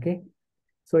 Okay,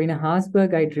 so in a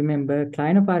Harzbergite, remember,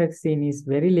 clinopyroxene is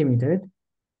very limited,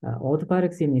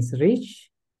 orthopyroxene is rich,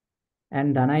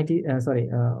 and dunite,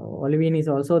 olivine is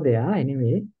also there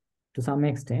anyway, to some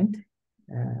extent.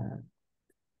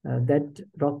 That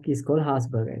rock is called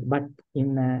Harzbergite. But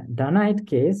in dunite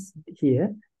case,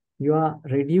 here, you are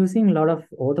reducing a lot of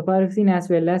orthopyroxene as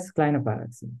well as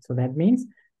clinopyroxene. So that means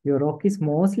your rock is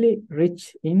mostly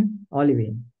rich in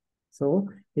olivine. So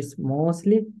it's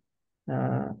mostly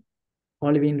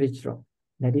olivine rich rock,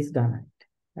 that is dunite,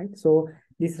 right? So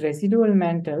this residual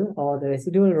mantle or the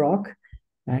residual rock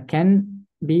can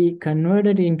be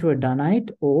converted into a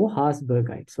dunite or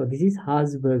Harzbergite. So this is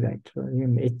Harzbergite. So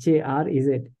remember,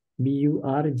 Harzbergite,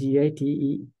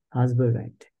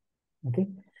 Harzbergite. Okay.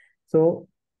 So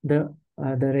the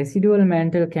residual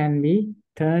mantle can be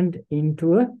turned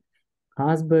into a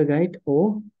Harzbergite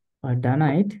or a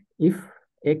dunite if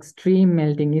extreme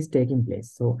melting is taking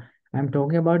place. So I'm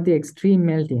talking about the extreme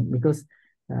melting because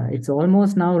it's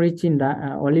almost now rich in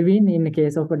olivine in the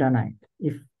case of a dunite.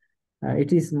 If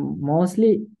it is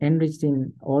mostly enriched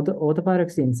in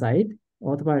orthopyroxene side,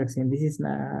 orthopyroxene, this is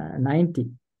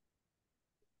 90,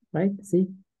 right? See,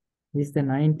 this is the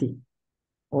 90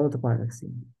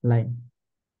 orthopyroxene line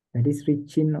that is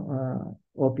rich in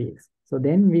OPX. So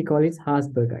then we call it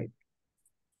Harzbergite.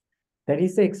 That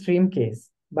is the extreme case.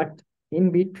 But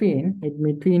in between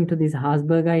to this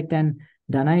Harzbergite and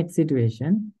dunite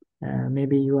situation,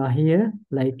 maybe you are here,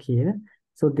 like here.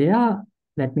 So they are,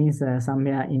 that means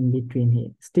somewhere in between here,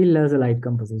 still lazulite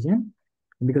composition,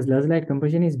 because lazulite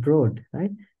composition is broad,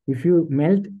 right? If you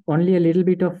melt only a little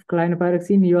bit of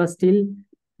clinopyroxene, you are still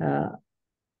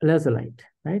lazulite,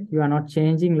 right? You are not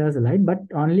changing lazulite, but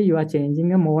only you are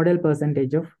changing a modal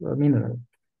percentage of mineral.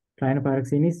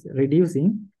 Clinopyroxene is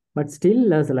reducing, but still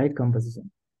lazulite composition.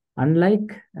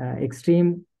 Unlike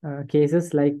extreme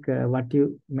cases like what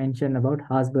you mentioned about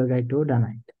Harzbergite or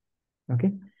dunite.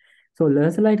 Okay. So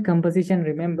lazulite composition,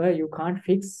 remember, you can't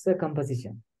fix the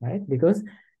composition, right? Because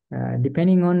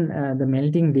depending on the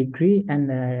melting degree and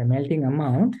melting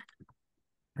amount,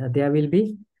 there will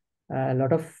be a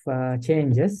lot of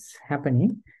changes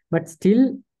happening, but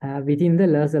still within the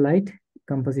lazulite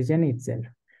composition itself.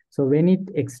 So when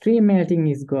extreme melting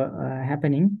is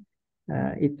happening,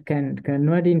 it can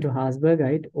convert into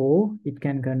Harsbergite or it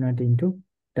can convert into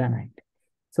dunite.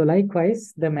 So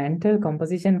likewise, the mantle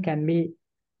composition can be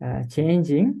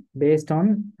changing based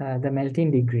on the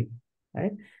melting degree,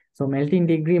 right? So melting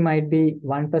degree might be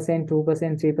 1%, 2%,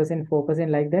 3%, 4%,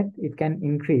 like that. It can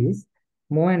increase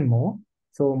more and more.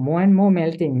 So more and more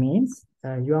melting means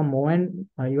you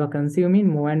are consuming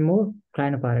more and more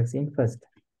cyanopyroxene first,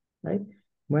 right?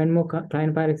 More and more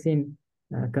cyanopyroxene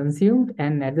consumed,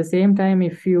 and at the same time,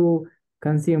 if you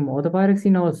consume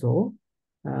orthopyroxene also,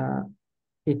 uh,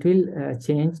 it will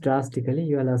change drastically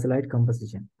your leusolide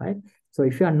composition, right? So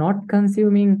if you are not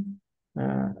consuming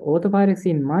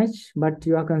orthopyroxene much, but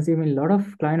you are consuming a lot of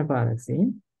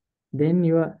cyanopyroxene, then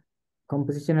your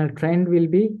compositional trend will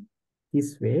be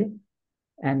this way.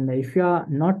 And if you are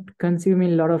not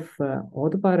consuming a lot of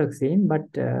orthopyroxene, but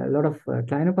a lot of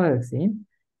cyanopyroxene,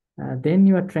 then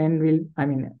your trend will,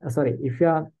 if you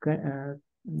are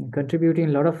contributing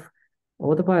a lot of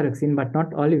orthopyroxene but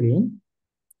not olivine,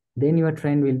 then your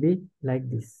trend will be like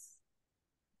this.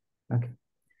 Okay.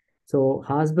 So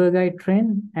Harsbergite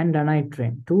trend and dunite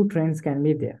trend, two trends can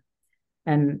be there.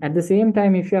 And at the same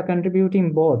time, if you are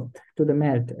contributing both to the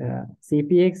melt,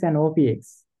 CPX and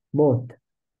OPX, both,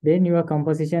 then your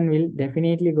composition will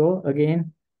definitely go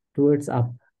again towards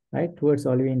up, right? Towards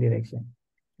olivine direction,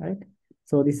 right?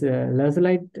 So this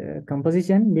leusolide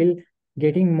composition will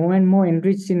getting more and more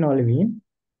enriched in olivine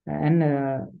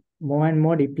and more and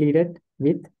more depleted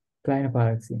with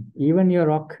cyanopyroxene. Even your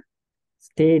rock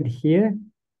stayed here,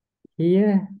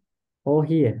 here, or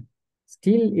here,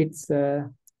 still it's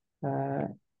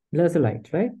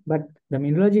leusolite, right? But the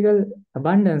mineralogical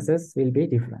abundances will be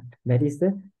different. That is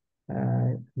the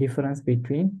difference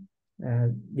between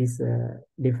this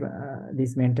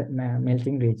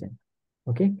melting region.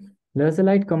 Okay,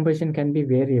 leusolite composition can be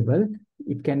variable.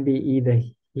 It can be either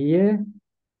here,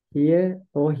 here,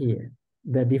 or here.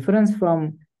 The difference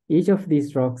from each of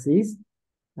these rocks is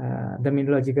the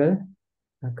mineralogical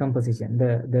composition,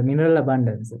 the mineral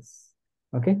abundances.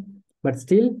 Okay, but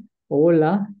still all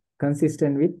are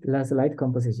consistent with leusolite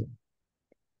composition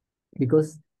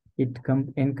because it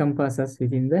encompasses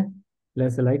within the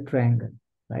leusolite triangle,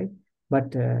 right?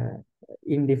 But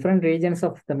in different regions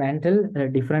of the mantle,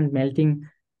 different melting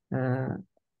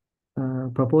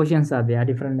proportions are there,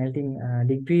 different melting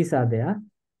degrees are there,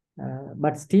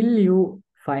 but still you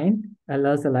find a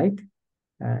leusolite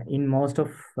in most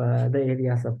of the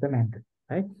areas of the mantle,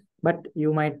 right? But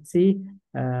you might see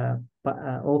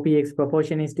OPX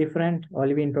proportion is different,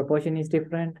 olivine proportion is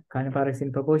different,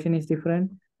 cyanopyroxene proportion is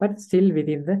different, but still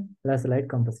within the leusolite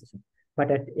composition.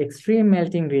 But at extreme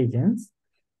melting regions,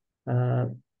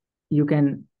 you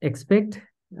can expect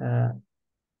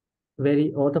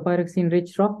very orthopyroxene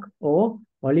rich rock or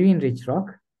olivine rich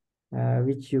rock,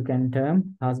 which you can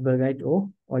term Harsbergite or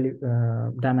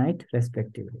dunite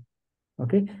respectively.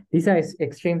 Okay, these are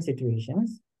extreme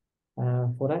situations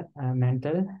for a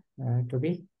mantle to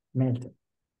be melted.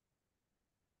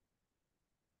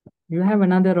 You have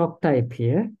another rock type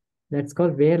here that's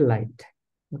called whorlite.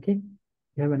 Okay,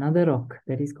 you have another rock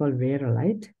that is called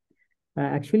whorlite.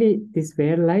 Actually, this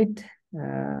whorlite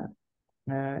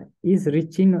is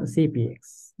rich in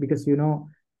CPX because you know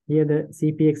here the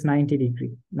CPX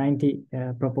 90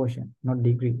 proportion, not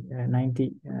degree,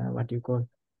 90 what you call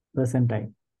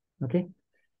percentile. Okay,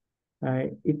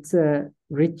 it's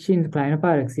rich in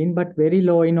cyanopyroxene but very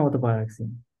low in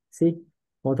orthopyroxene. See,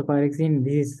 orthopyroxene,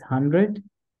 this is 100.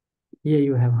 Here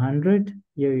you have 100.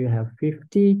 Here you have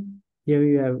 50. Here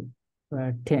you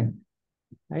have 10.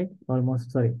 Right?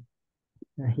 Almost, sorry.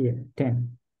 Here,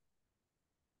 10.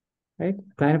 Right?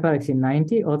 Cyanopyroxene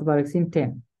 90, orthopyroxene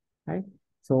 10. Right?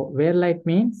 So whorlite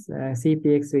means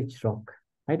CPX rich rock.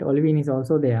 Right? Olivine is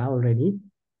also there already.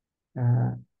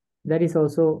 That is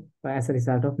also as a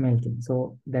result of melting.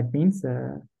 So that means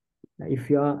if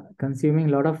you are consuming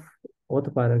a lot of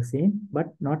orthopyroxene but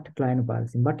not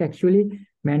cyanopyroxene, but actually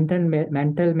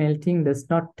mantle melting does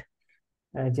not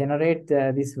generate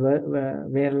this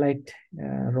whorlite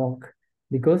rock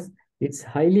because it's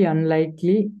highly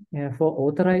unlikely for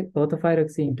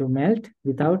orthopyroxene to melt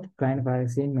without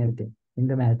cyanopyroxene melting in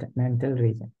the mantle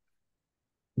region.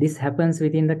 This happens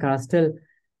within the crustal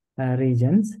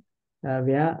regions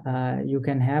where you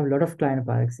can have a lot of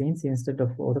cyanopyroxenes instead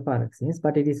of orthopyroxenes,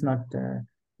 but it is not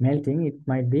melting, it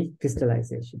might be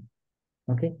crystallization.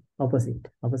 Okay, opposite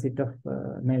of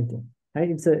melting, right?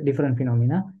 It's a different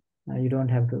phenomena. You don't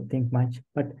have to think much,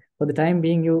 but for the time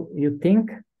being, you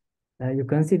think, you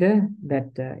consider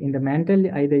that in the mantle,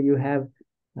 either you have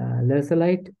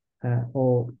leusolite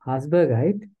or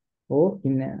Harsbergite, or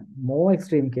in a more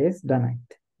extreme case,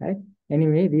 dunite, right?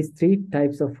 Anyway, these three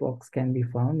types of rocks can be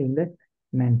found in the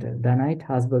mantle: dunite,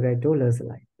 hasbergite, or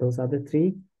leusolite. Those are the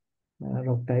three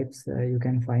rock types you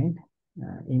can find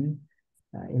in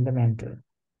the mantle.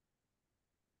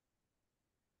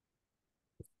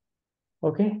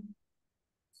 Okay,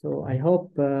 so I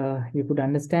hope you could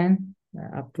understand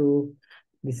up to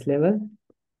this level,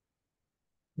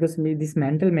 because this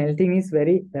mantle melting is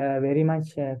very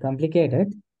much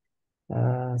complicated.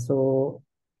 So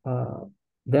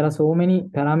there are so many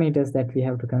parameters that we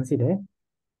have to consider,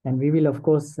 and we will of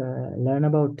course learn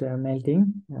about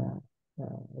melting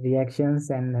reactions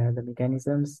and the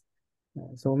mechanisms,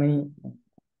 so many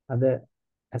other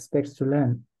aspects to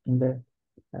learn in the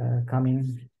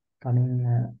coming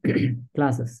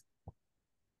classes.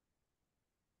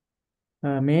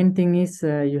 Main thing is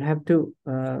you have to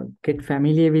get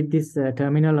familiar with this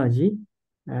terminology.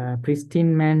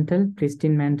 Pristine mantle.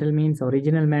 Pristine mantle means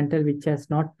original mantle which has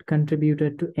not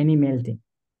contributed to any melting.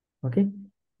 Okay,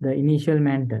 the initial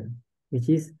mantle which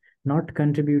is not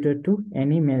contributed to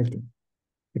any melting.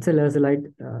 It's a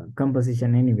leusolite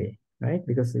composition anyway, right?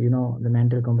 Because you know the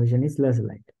mantle composition is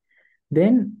leusolite.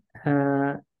 Then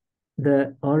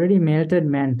the already melted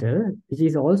mantle, which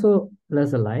is also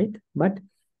leusolite, but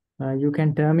you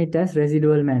can term it as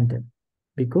residual mantle,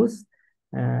 because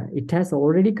it has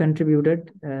already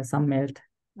contributed some melt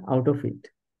out of it,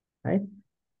 right?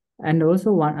 And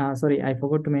also one, sorry, I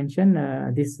forgot to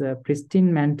mention this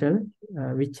pristine mantle,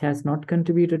 which has not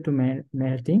contributed to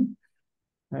melting.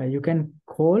 You can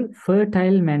call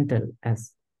fertile mantle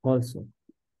as also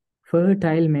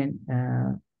fertile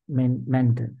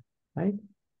mantle, right?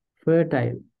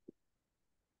 Fertile.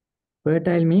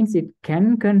 Fertile means it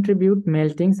can contribute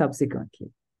melting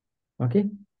subsequently. Okay,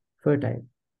 fertile.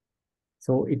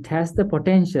 So it has the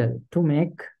potential to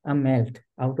make a melt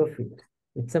out of it.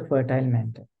 It's a fertile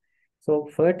mantle. So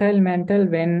fertile mantle,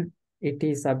 when it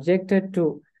is subjected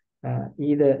to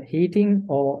either heating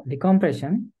or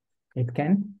decompression, it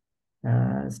can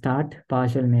start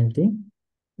partial melting,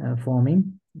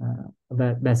 forming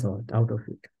basalt out of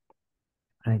it.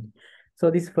 Right. So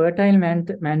this fertile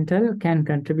mantle can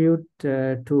contribute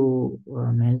to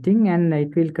melting, and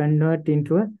it will convert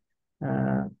into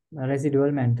a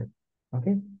residual mantle.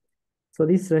 Okay. So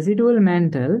this residual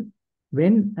mantle,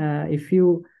 when if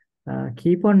you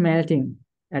keep on melting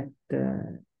at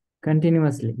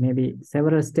continuously, maybe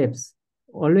several steps,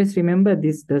 always remember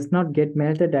this does not get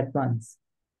melted at once,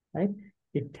 right?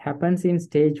 It happens in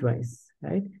stage wise,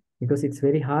 right? Because it's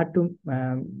very hard to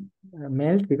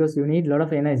melt, because you need a lot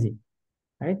of energy,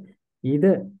 right?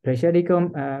 Either pressure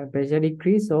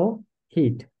decrease or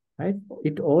heat, right?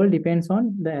 It all depends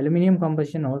on the aluminum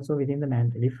composition also within the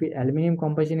mantle. If aluminum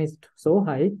composition is so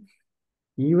high,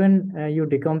 even you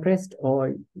decompressed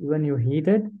or even you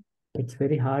heated, it's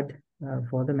very hard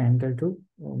for the mantle to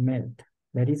melt.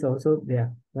 That is also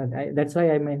there. But that's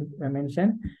why I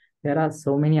mentioned there are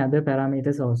so many other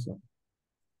parameters also.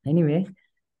 Anyway,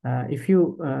 if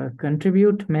you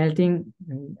contribute melting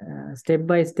step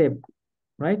by step,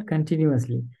 right,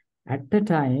 continuously, at the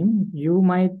time you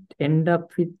might end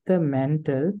up with the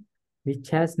mantle which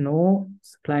has no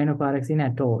cyanopyroxene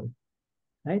at all,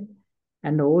 right?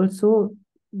 And also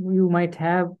you might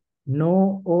have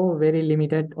no or very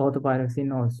limited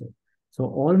orthopyroxene also. So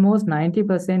almost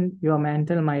 90% your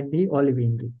mantle might be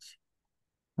olivine rich.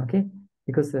 Okay,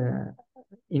 because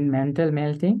in mantle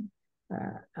melting,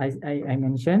 I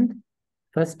mentioned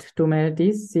first to melt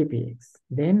is CPX,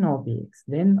 then OPX,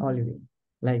 then olivine,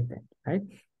 like that, right?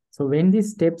 So when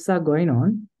these steps are going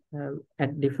on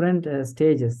at different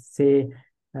stages, say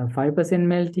 5%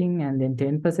 melting, and then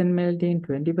 10% melting,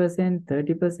 20%,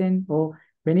 30%, or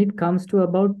when it comes to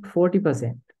about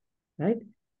 40%, right?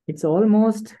 It's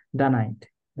almost dunite.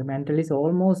 The mantle is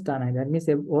almost dunite. That means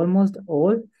almost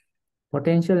all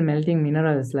potential melting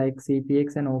minerals like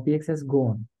CPX and OPX has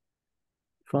gone.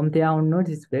 From there onwards,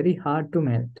 it's very hard to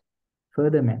melt,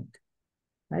 further melt,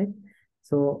 right?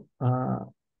 So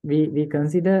we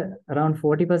consider around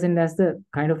 40% as the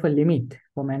kind of a limit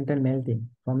for mantle melting.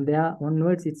 From there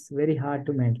onwards, it's very hard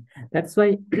to melt. That's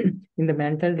why in the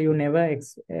mantle, you never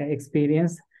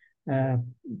experience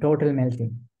total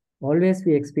melting. Always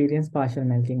we experience partial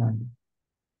melting only.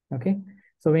 Okay.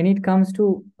 So when it comes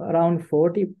to around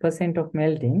 40% of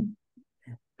melting,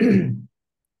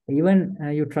 even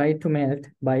you try to melt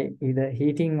by either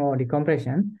heating or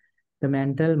decompression, the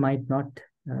mantle might not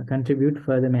contribute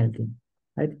further melting,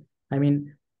 right? I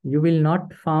mean, you will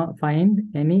not find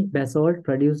any basalt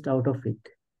produced out of it,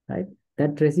 right?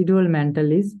 That residual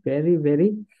mantle is very,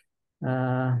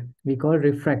 we call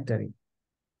refractory.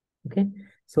 Okay,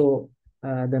 so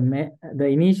the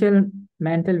initial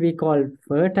mantle we call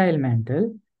fertile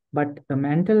mantle, but a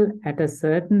mantle at a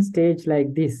certain stage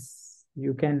like this,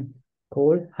 you can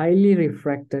call highly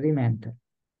refractory mantle.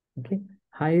 Okay,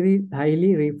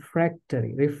 highly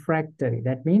refractory.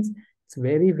 That means it's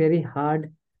very, very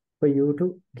hard for you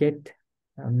to get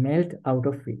melt out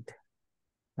of it,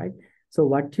 right? So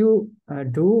what you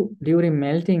do during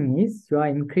melting is you are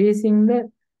increasing the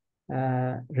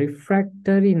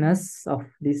refractoriness of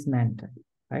this mantle,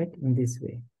 right? In this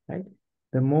way, right?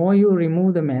 The more you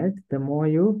remove the melt, the more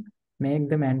you make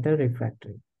the mantle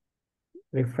refractory,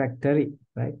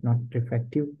 right? Not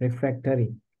refractive,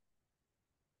 refractory.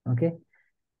 Okay.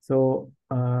 So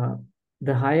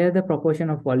the higher the proportion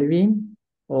of olivine,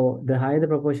 or the higher the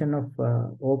proportion of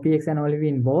OPX and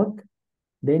olivine both,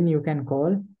 then you can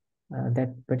call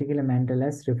that particular mantle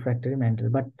as refractory mantle.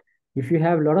 But if you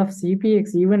have a lot of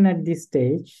CPX even at this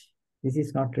stage, this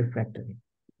is not refractory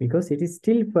because it is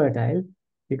still fertile,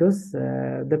 because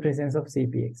the presence of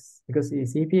CPX, because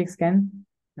CPX can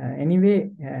anyway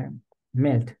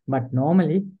melt. But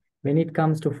normally when it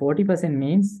comes to 40%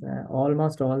 means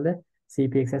almost all the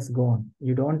CPX has gone.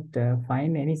 You don't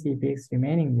find any CPX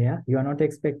remaining there. You are not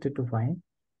expected to find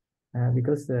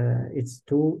because it's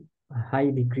too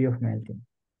high degree of melting.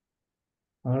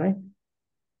 All right.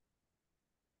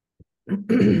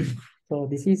 So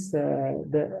this is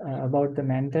about the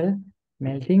mantle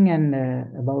melting and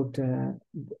about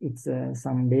its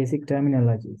some basic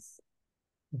terminologies.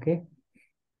 Okay.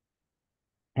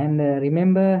 And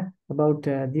remember about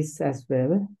this as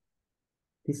well.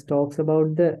 This talks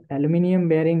about the aluminium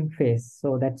bearing phase.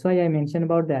 So that's why I mentioned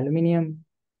about the aluminium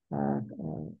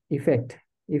effect.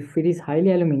 If it is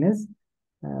highly aluminous,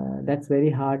 that's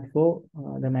very hard for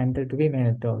the mantle to be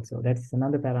melted also. That's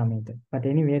another parameter. But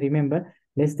anyway, remember,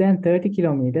 less than 30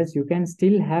 kilometers, you can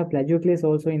still have plagioclase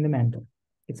also in the mantle.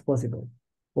 It's possible.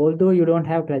 Although you don't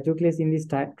have plagioclase in this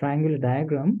triangular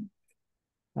diagram,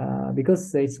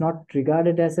 because it's not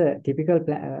regarded as a typical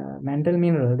mantle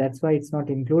mineral. That's why it's not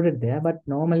included there. But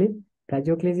normally,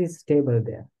 plagioclase is stable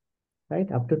there,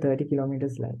 right? Up to 30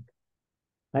 kilometers like,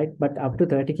 right? But up to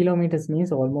 30 kilometers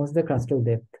means almost the crustal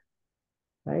depth,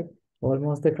 right?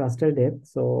 Almost the crustal depth.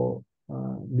 So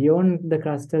beyond the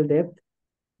crustal depth,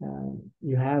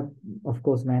 you have, of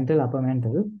course, mantle, upper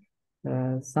mantle.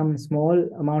 Some small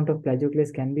amount of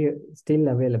plagioclase can be still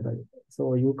available.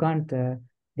 So you can't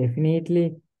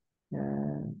definitely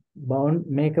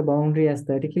make a boundary as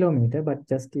 30 kilometer, but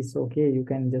just is okay. You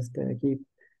can just keep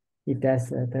it as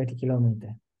 30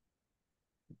 kilometer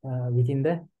within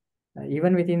the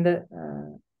even within the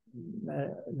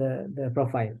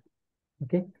profile.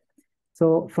 Okay.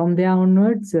 So from there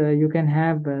onwards, you can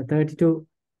have 30 to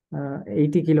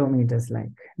 80 kilometers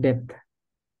like depth.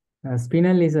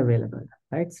 Spinel is available,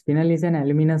 right? Spinel is an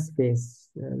aluminous phase.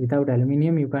 Without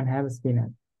aluminium, you can have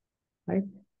spinel, right?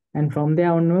 And from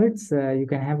there onwards, you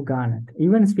can have garnet.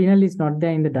 Even spinel is not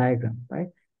there in the diagram, right?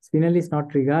 Spinel is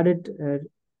not regarded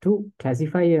to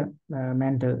classify a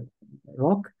mantle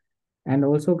rock, and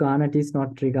also garnet is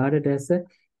not regarded as a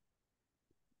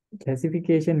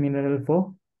classification mineral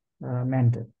for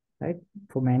mantle, right?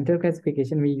 For mantle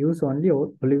classification, we use only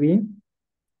olivine,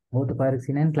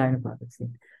 orthopyroxene, and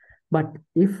clinopyroxene. But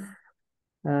if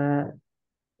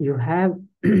you have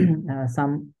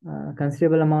some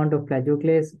considerable amount of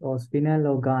plagioclase or spinel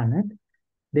or garnet,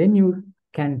 then you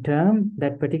can term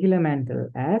that particular mantle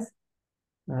as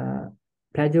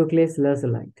plagioclase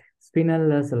leusolite, spinel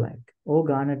leusolite, or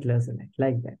garnet leusolite,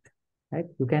 like that, right?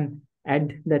 You can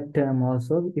add that term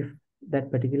also if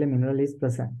that particular mineral is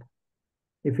present.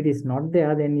 If it is not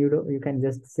there, then you can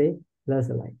just say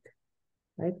leusolite,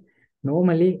 right?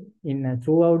 Normally, in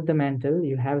throughout the mantle,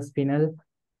 you have spinel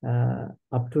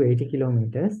up to 80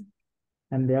 kilometers,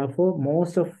 and therefore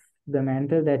most of the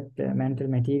mantle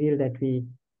material that we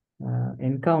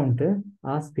encounter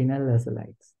are spinel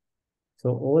leucolites.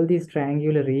 So all these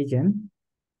triangular region,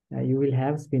 you will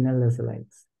have spinel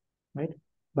leucolites, right?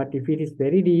 But if it is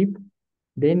very deep,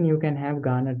 then you can have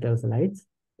garnet leucolites.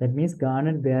 That means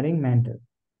garnet bearing mantle.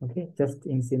 Okay, just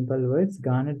in simple words,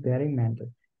 garnet bearing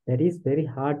mantle. That is very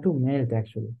hard to melt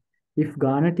actually. If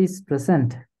garnet is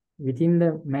present within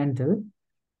the mantle,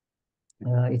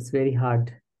 it's very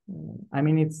hard. I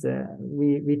mean, it's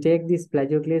we take this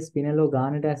plagioclase, spinel, or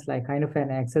garnet as like kind of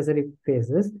an accessory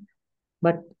phases,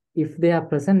 but if they are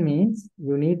present means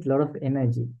you need a lot of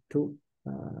energy to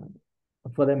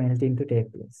for the melting to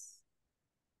take place,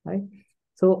 right?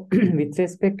 So with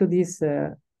respect to these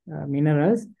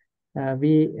minerals,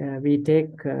 we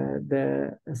take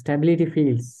the stability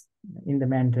fields in the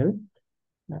mantle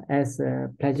as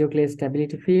plagioclase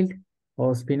stability field, or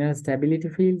spinel stability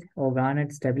field or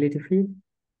garnet stability field,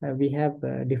 we have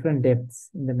different depths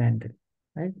in the mantle,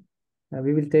 right?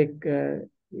 We will take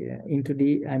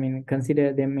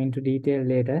consider them into detail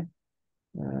later,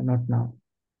 not now.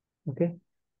 Okay.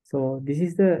 So this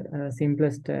is the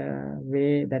simplest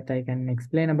way that I can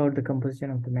explain about the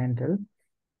composition of the mantle.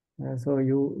 So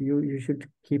you should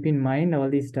keep in mind all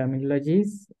these terminologies,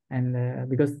 and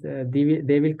because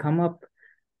they will come up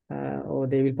or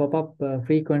they will pop up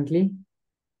frequently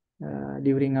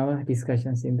during our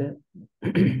discussions in the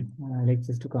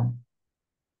lectures to come.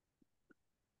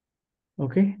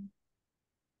 Okay.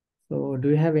 So do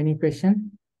you have any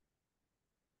question?